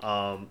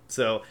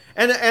 So,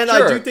 and sure,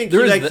 I do think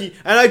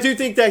I do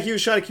think that he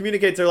was trying to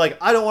communicate to her, like,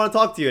 I don't want to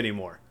talk to you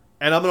anymore,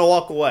 and I'm gonna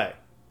walk away.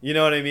 You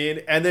know what I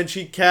mean? And then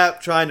she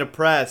kept trying to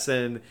press,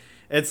 and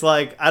it's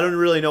like, I don't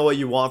really know what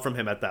you want from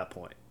him at that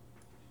point.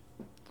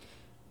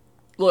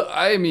 Look,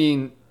 I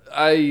mean,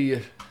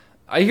 I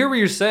hear what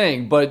you're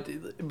saying, but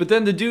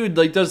then the dude,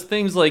 like, does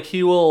things like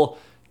he will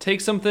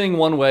take something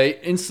one way,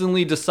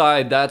 instantly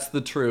decide that's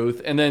the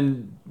truth, and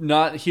then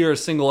not hear a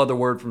single other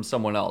word from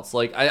someone else.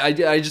 Like, I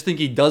just think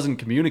he doesn't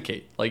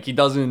communicate. Like, he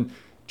doesn't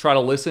try to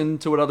listen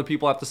to what other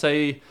people have to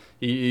say.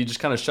 He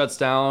just kind of shuts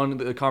down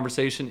the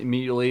conversation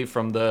immediately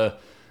from the...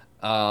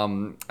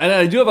 and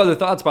I do have other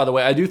thoughts, by the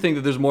way. I do think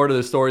that there's more to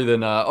the story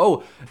than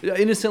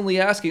innocently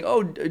asking,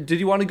 did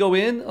you want to go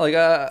in, like,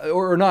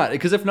 or not?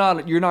 Because if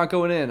not, you're not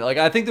going in. Like,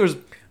 I think there's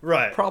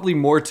probably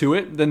more to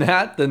it than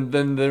that,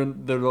 than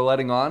they're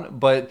letting on.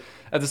 But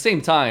at the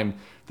same time,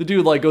 the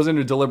dude, like, goes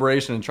into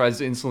deliberation and tries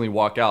to instantly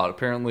walk out.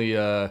 Apparently,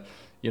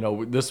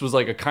 this was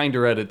like a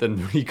kinder edit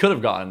than he could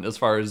have gotten as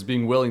far as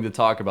being willing to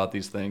talk about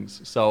these things.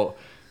 So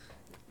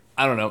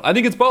I don't know. I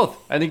think it's both.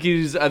 I think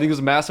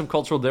there's massive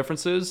cultural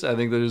differences. I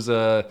think there's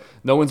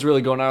no one's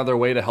really going out of their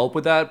way to help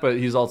with that, but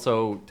he's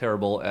also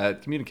terrible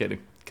at communicating.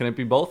 Can it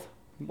be both?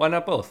 Why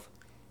not both?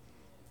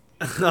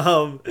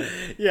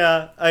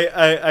 Yeah,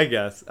 I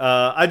guess.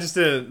 I just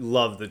didn't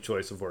love the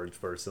choice of words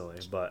personally,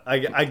 but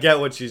I get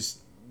what she's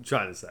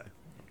trying to say.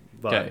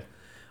 But,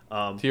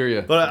 okay. Hear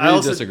you. But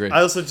really disagree.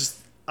 I also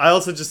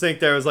just think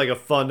there was, like, a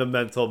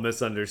fundamental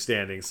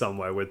misunderstanding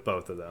somewhere with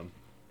both of them.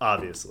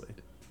 Obviously.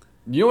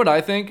 You know what I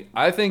think?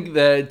 I think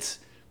that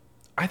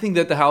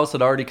the house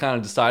had already kind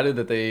of decided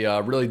that they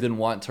really didn't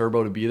want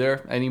Turbo to be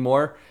there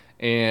anymore.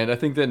 And I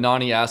think that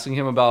Nani asking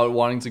him about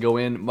wanting to go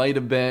in might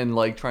have been,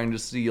 like, trying to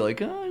see, like,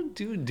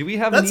 do we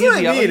have an easy out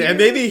here? That's what I mean.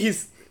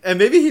 And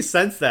maybe he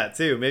sensed that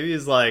too. Maybe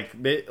he's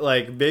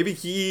maybe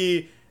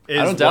he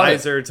is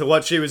wiser to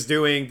what she was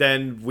doing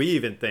than we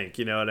even think.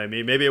 You know what I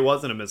mean? Maybe it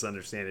wasn't a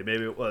misunderstanding.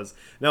 Maybe it was,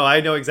 no, I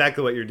know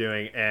exactly what you're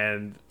doing,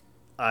 and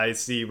I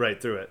see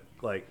right through it.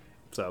 Like,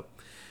 so.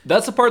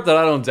 That's the part that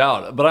I don't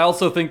doubt. But I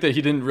also think that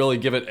he didn't really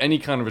give it any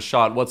kind of a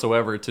shot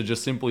whatsoever to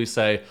just simply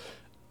say,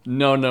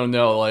 no,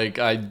 like,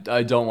 I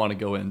don't want to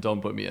go in.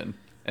 Don't put me in.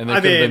 And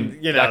that's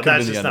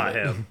just not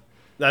him.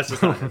 That's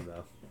just not him,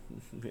 though.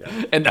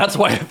 Yeah. And that's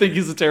why I think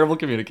he's a terrible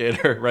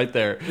communicator right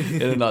there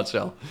in a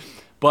nutshell.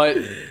 But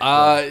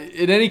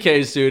in any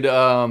case, dude,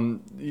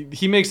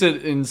 he makes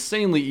it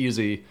insanely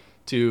easy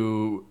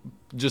to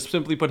just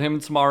simply put him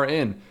and Tamara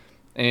in.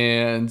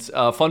 And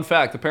fun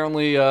fact,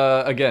 apparently,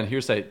 again,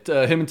 hearsay,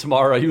 him and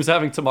Tamara, he was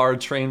having Tamara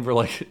train for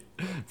like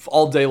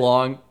all day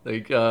long,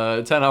 like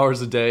 10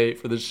 hours a day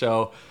for this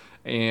show.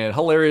 And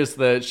hilarious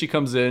that she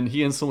comes in,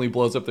 he instantly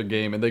blows up their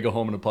game, and they go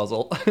home in a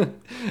puzzle.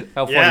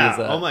 How funny is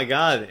that? Oh my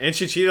god. And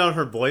she cheated on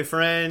her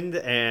boyfriend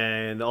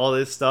and all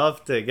this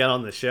stuff to get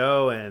on the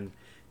show, and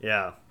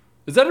yeah.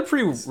 Is that a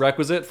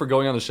prerequisite for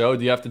going on the show?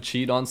 Do you have to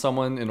cheat on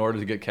someone in order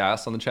to get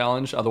cast on the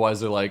challenge? Otherwise,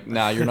 they're like,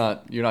 "Nah, you're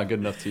not good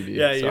enough TV."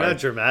 Yeah, you're not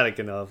dramatic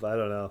enough. I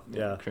don't know.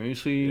 Yeah,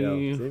 crazy. Yeah,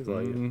 seems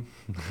like it.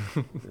 Yeah,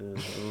 I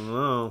don't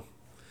know.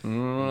 I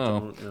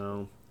don't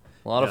know.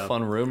 A lot of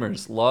fun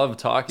rumors. Love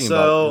talking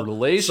about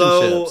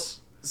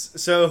relationships.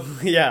 So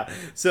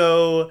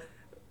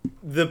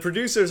the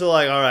producers are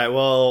like, all right,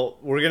 well,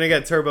 we're going to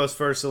get Turbo's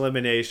first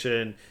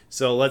elimination,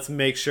 so let's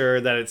make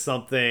sure that it's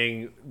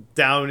something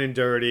down and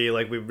dirty.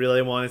 Like, we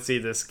really want to see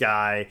this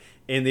guy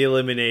in the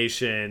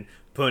elimination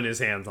putting his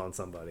hands on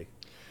somebody.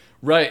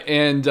 Right,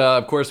 and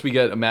of course we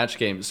get a match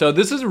game. So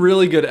this is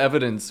really good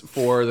evidence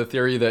for the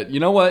theory that, you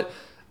know what,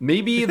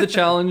 maybe the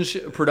challenge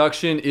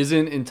production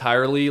isn't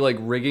entirely like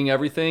rigging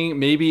everything.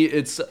 Maybe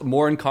it's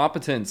more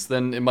incompetence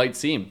than it might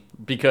seem,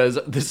 because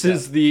this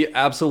is the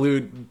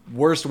absolute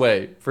worst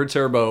way for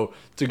Turbo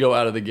to go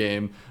out of the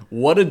game.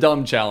 What a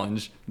dumb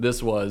challenge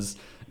this was.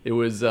 It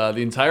was the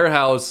entire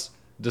house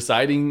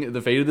deciding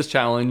the fate of this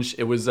challenge.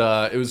 It was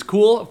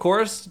cool, of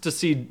course, to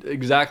see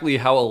exactly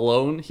how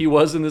alone he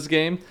was in this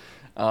game.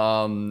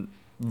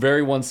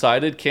 Very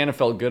one-sided. Kind of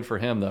felt good for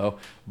him though,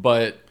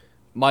 but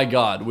my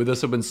God, would this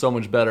have been so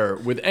much better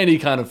with any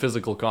kind of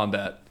physical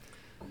combat?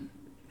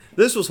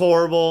 This was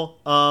horrible.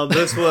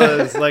 This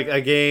was like a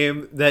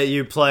game that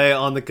you play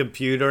on the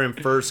computer in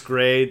first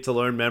grade to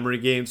learn memory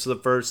games for the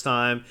first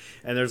time.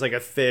 And there's like a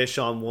fish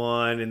on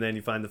one, and then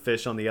you find the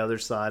fish on the other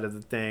side of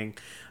the thing.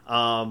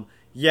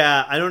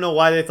 Yeah, I don't know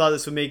why they thought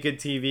this would make good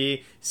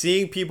TV.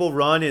 Seeing people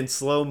run in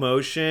slow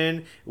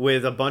motion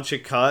with a bunch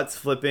of cuts,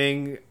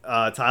 flipping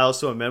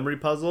tiles to a memory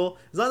puzzle,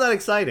 is not that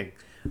exciting.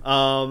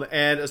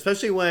 And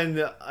especially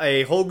when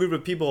a whole group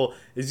of people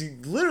is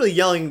literally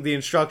yelling the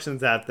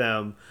instructions at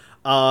them,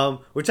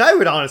 which I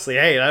would honestly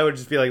hate. I would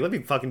just be like, let me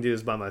fucking do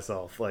this by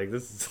myself.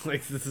 This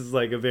is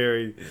like a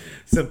very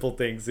simple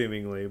thing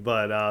seemingly,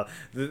 but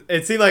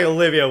it seemed like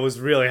Olivia was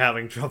really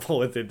having trouble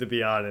with it, to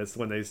be honest,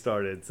 when they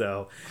started.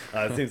 So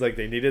it seems like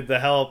they needed the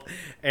help,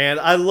 and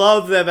I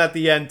love them at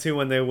the end too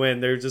when they win.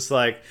 They're just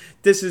like,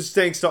 this is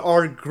thanks to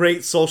our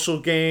great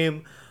social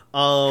game.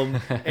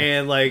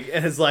 And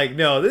it's like,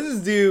 no, this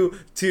is due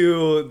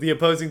to the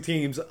opposing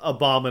team's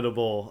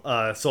abominable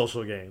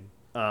social game.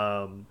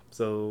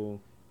 So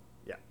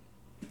yeah.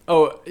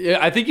 Oh yeah,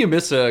 I think you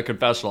missed a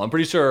confessional. I'm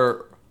pretty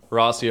sure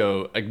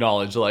Horacio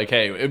acknowledged, like,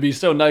 hey, it'd be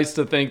so nice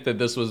to think that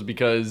this was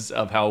because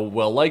of how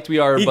well liked we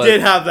are. He but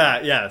did have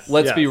that, yes.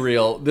 Let's be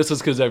real. This is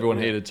because everyone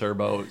hated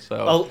Turbo.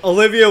 So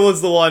Olivia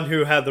was the one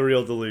who had the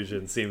real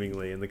delusion,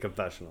 seemingly, in the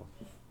confessional.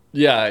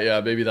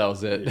 Yeah, maybe that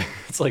was it.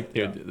 It's like,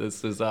 dude,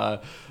 this is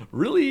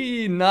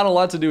really not a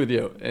lot to do with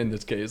you in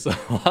this case. A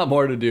lot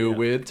more to do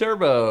with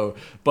Turbo.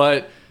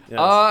 But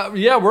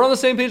yeah, we're on the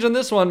same page on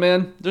this one,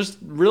 man. There's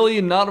really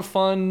not a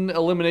fun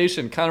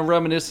elimination, kind of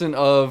reminiscent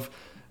of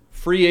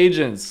Free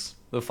Agents,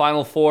 the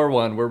Final Four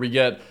one, where we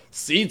get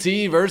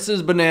CT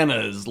versus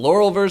Bananas,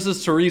 Laurel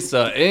versus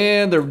Teresa,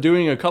 and they're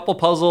doing a couple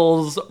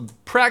puzzles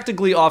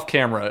practically off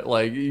camera.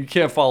 Like, you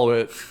can't follow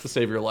it to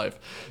save your life.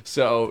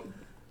 So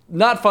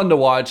not fun to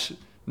watch,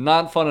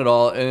 not fun at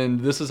all, and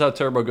this is how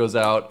Turbo goes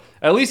out.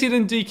 At least he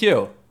didn't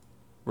DQ,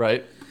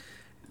 right?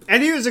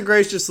 And he was a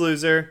gracious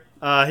loser.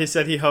 He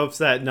said he hopes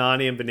that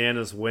Nany and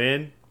Bananas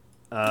win,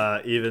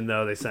 even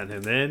though they sent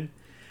him in.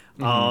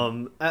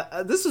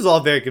 This was all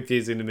very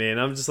confusing to me, and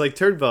I'm just like,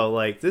 Turbo,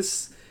 like,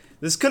 this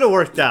could have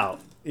worked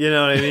out. You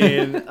know what I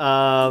mean?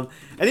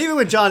 And even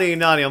with Johnny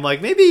and Nany, I'm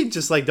like, maybe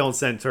just like don't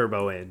send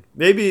Turbo in.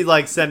 Maybe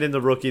like send in the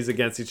rookies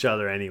against each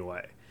other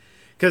anyway.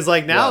 Because,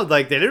 like, now,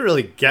 like, they didn't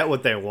really get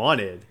what they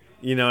wanted.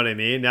 You know what I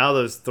mean? Now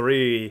those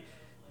three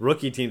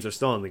rookie teams are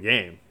still in the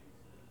game.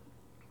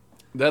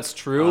 That's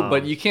true,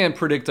 but you can't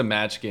predict a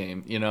match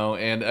game, you know?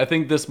 And I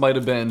think this might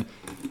have been...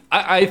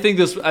 I think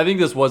this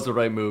was the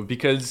right move,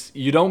 because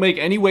you don't make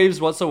any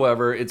waves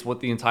whatsoever. It's what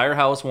the entire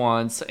house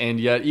wants, and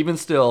yet, even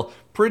still,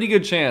 pretty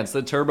good chance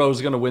that Turbo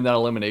is going to win that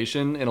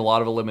elimination in a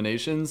lot of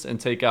eliminations and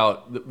take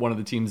out one of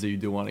the teams that you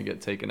do want to get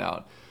taken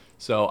out.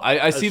 So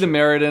I see the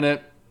merit in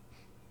it.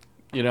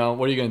 You know,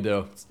 what are you going to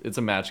do? It's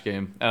a match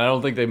game. And I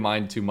don't think they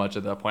mind too much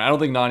at that point. I don't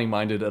think Nany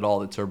minded at all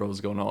that Turbo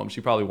was going home.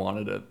 She probably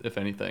wanted it, if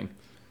anything.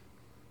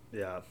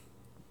 Yeah.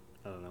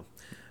 I don't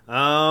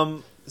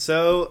know.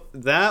 So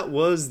that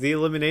was the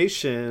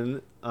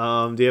elimination.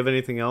 Do you have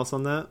anything else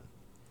on that?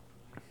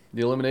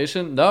 The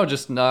elimination? No,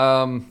 just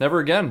never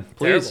again,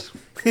 please.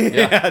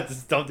 Yeah,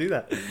 just don't do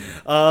that.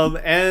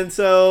 And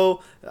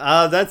so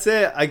that's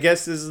it. I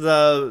guess this is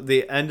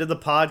the end of the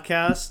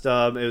podcast.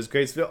 It was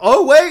great to...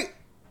 Oh, wait!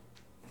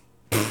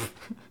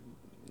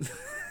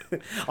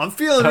 I'm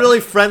feeling really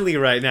friendly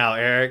right now,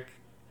 Eric.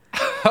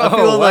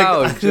 Oh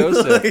wow, like,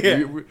 Joseph, yeah.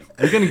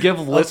 you're gonna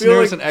give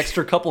listeners an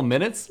extra couple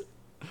minutes?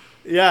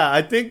 Yeah,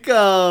 I think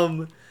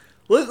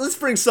let's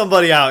bring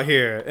somebody out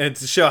here and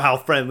to show how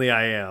friendly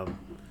I am.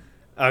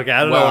 Okay,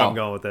 I don't know where I'm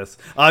going with this.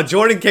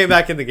 Jordan came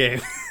back in the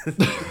game.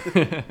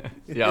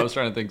 Yeah, I was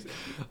trying to think.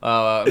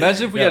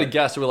 Imagine if we had a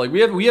guest. We're like,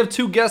 we have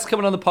 2 guests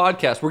coming on the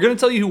podcast. We're going to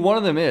tell you who one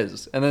of them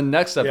is, and then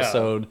next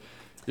episode,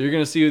 you're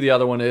going to see who the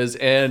other one is.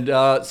 And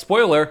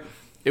spoiler,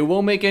 it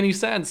won't make any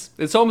sense.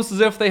 It's almost as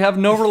if they have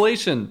no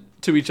relation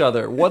to each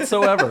other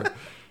whatsoever.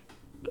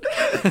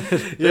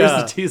 There's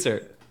the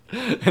teaser.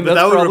 And But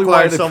that would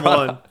require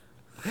someone.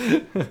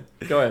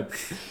 Go ahead.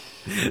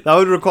 That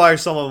would require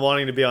someone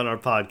wanting to be on our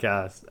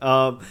podcast.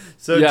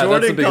 So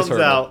Jordan comes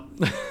out,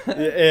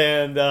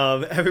 and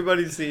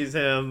everybody sees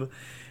him,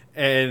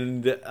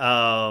 and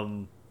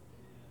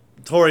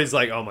Tori's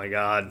like, "Oh my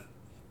god."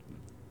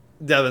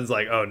 Devin's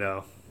like, "Oh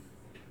no."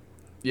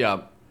 Yeah.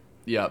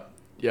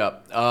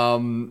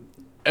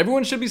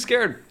 Everyone should be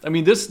scared. I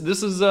mean, this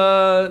is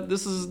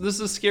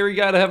a scary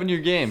guy to have in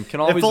your game.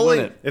 Can always win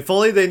it. If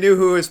only they knew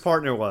who his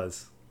partner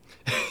was.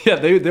 Yeah,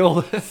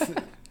 they'll.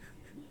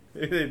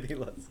 Maybe they'd be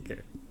less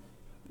scared.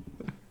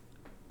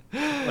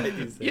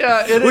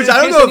 Yeah, which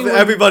I don't know if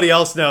everybody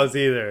else knows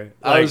either.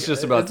 I was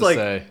just about to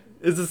say.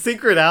 It's a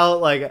secret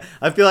out. Like,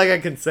 I feel like I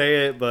can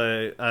say it,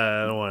 but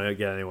I don't want to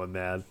get anyone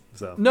mad.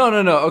 So No.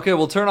 Okay,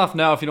 we'll turn off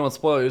now if you don't want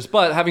spoilers.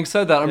 But having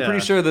said that, I'm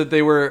pretty sure that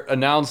they were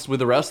announced with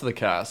the rest of the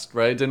cast,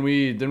 right? Didn't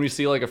we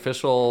see like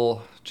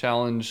official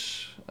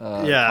challenge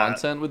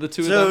content with the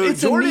two of them? It's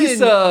Jordan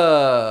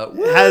Aneesa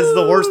has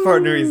the worst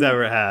partner he's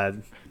ever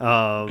had.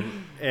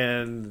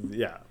 And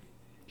yeah.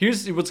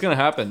 Here's what's going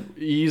to happen.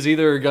 He's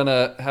either going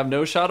to have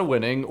no shot of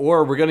winning,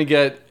 or we're going to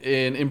get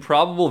an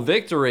improbable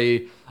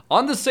victory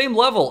on the same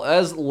level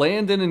as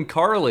Landon and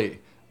Carly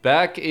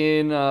back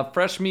in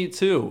Fresh Meat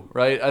 2,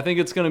 right? I think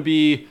it's going to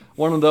be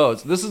one of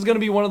those. This is going to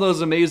be one of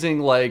those amazing,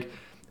 like,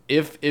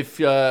 if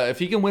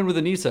he can win with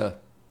Aneesa,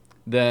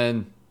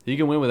 then he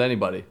can win with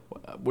anybody.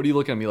 What are you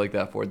looking at me like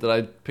that for? Did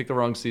I pick the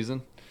wrong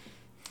season?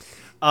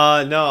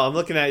 No, I'm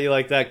looking at you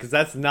like that because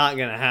that's not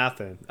gonna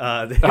happen.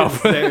 Yeah.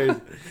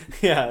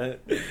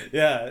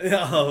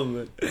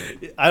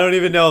 I don't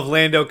even know if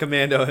Lando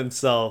Commando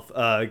himself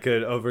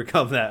could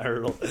overcome that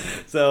hurdle.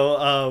 So,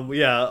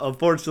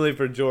 unfortunately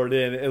for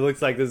Jordan, it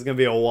looks like this is gonna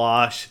be a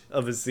wash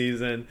of a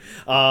season.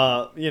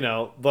 But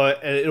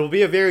it'll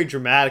be a very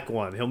dramatic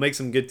one. He'll make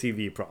some good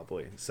TV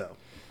probably. So.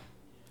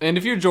 And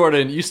if you're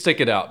Jordan, you stick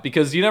it out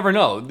because you never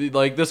know.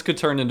 Like, this could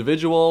turn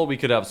individual. We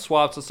could have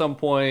swaps at some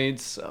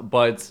points.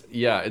 But,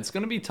 yeah, it's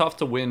going to be tough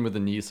to win with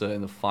Aneesa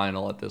in the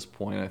final at this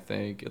point, I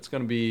think. It's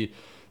going to be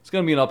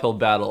an uphill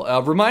battle.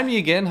 Remind me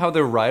again how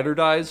their rider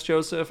dies,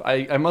 Joseph.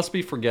 I must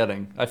be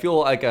forgetting. I feel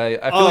like I'm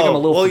a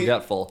little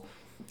forgetful.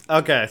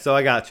 Okay, so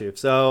I got you.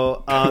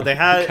 So they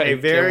had a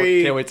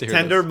very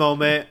tender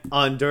moment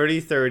on Dirty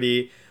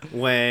 30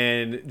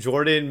 when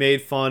Jordan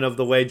made fun of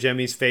the way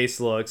Jemmy's face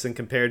looks and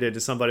compared it to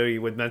somebody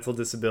with mental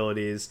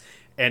disabilities,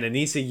 and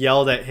Aneesa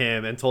yelled at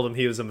him and told him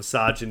he was a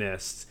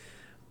misogynist.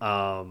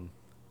 And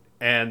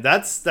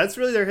that's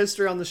really their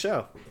history on the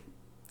show.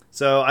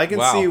 So I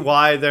can see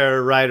why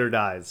their rider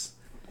dies.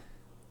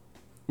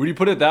 Would you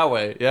put it that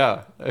way?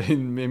 Yeah. I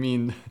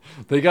mean,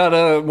 they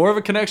got more of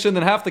a connection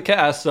than half the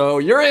cast, so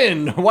you're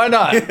in. Why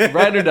not?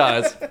 Rider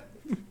dies.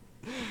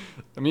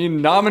 I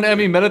mean, Nam and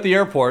Emmy met at the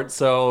airport,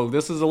 so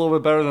this is a little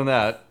bit better than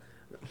that.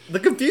 The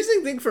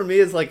confusing thing for me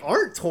is, like,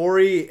 aren't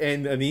Tori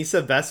and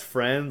Aneesa best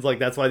friends? Like,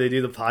 that's why they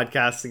do the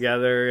podcast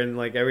together and,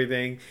 like,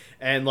 everything.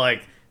 And,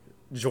 like,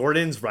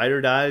 Jordan's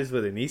rider dies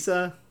with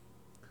Aneesa?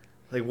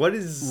 Like, what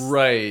is...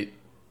 Right.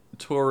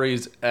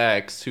 Tori's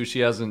ex, who she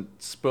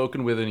hasn't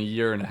spoken with in a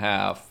year and a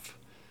half.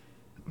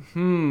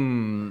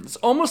 It's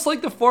almost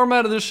like the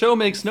format of the show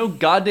makes no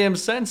goddamn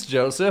sense,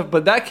 Joseph,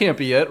 but that can't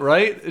be it,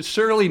 right? It's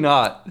surely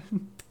not.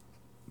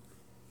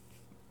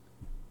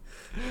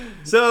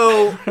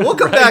 So we'll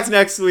come back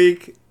next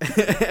week,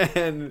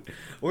 and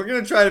we're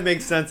going to try to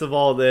make sense of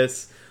all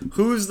this.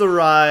 Who's the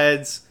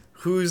rides,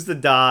 who's the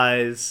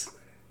dies,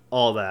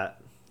 all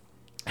that.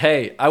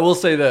 Hey, I will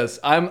say this.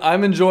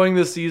 I'm enjoying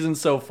this season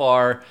so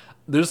far.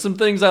 There's some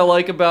things I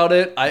like about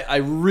it. I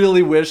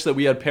really wish that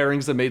we had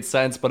pairings that made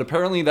sense, but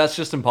apparently that's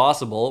just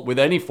impossible with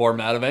any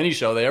format of any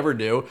show they ever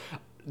do.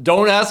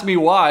 Don't ask me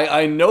why.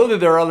 I know that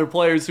there are other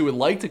players who would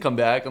like to come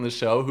back on the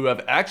show who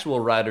have actual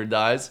ride or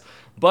dies,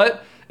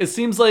 but it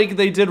seems like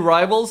they did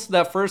Rivals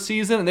that first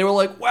season, and they were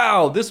like,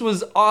 wow, this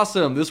was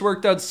awesome. This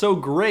worked out so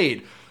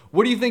great.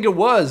 What do you think it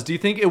was? Do you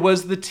think it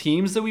was the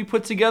teams that we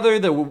put together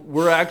that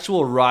were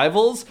actual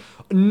rivals?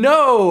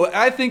 No,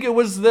 I think it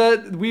was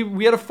that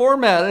we had a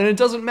format, and it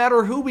doesn't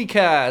matter who we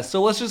cast.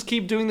 So let's just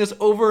keep doing this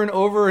over and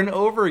over and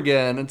over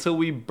again until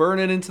we burn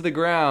it into the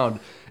ground.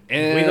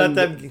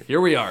 And here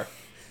we are.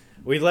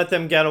 We let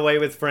them get away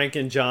with Frank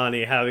and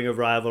Johnny having a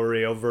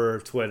rivalry over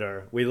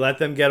Twitter. We let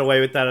them get away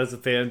with that as a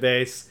fan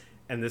base,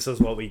 and this is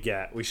what we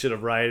get. We should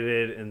have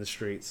rioted in the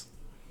streets.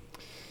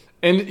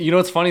 And you know,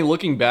 it's funny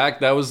looking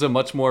back. That was a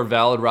much more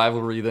valid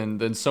rivalry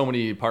than so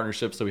many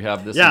partnerships that we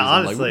have this season.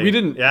 Honestly, like, we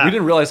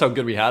didn't realize how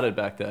good we had it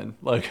back then.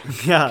 Like,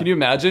 yeah. Can you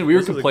imagine? We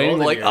were complaining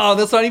like, years. oh,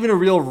 that's not even a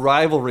real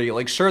rivalry.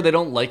 Like, sure, they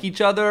don't like each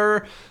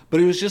other, but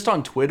it was just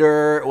on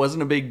Twitter. It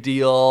wasn't a big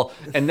deal.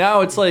 And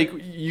now it's like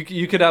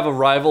you could have a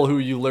rival who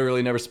you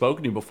literally never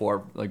spoken to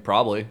before, like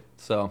probably.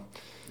 So,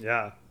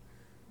 yeah.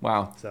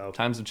 Wow. So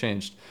times have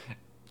changed.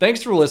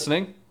 Thanks for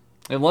listening.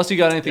 Unless you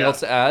got anything else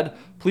to add,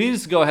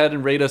 please go ahead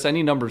and rate us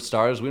any number of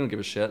stars. We don't give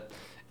a shit.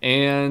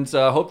 And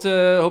hope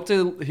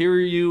to hear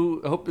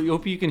you. Hope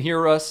you can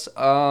hear us.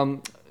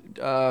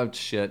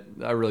 Shit,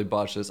 I really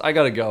botched this. I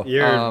gotta go.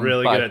 You're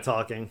really good at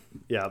talking.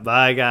 Yeah.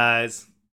 Bye, guys.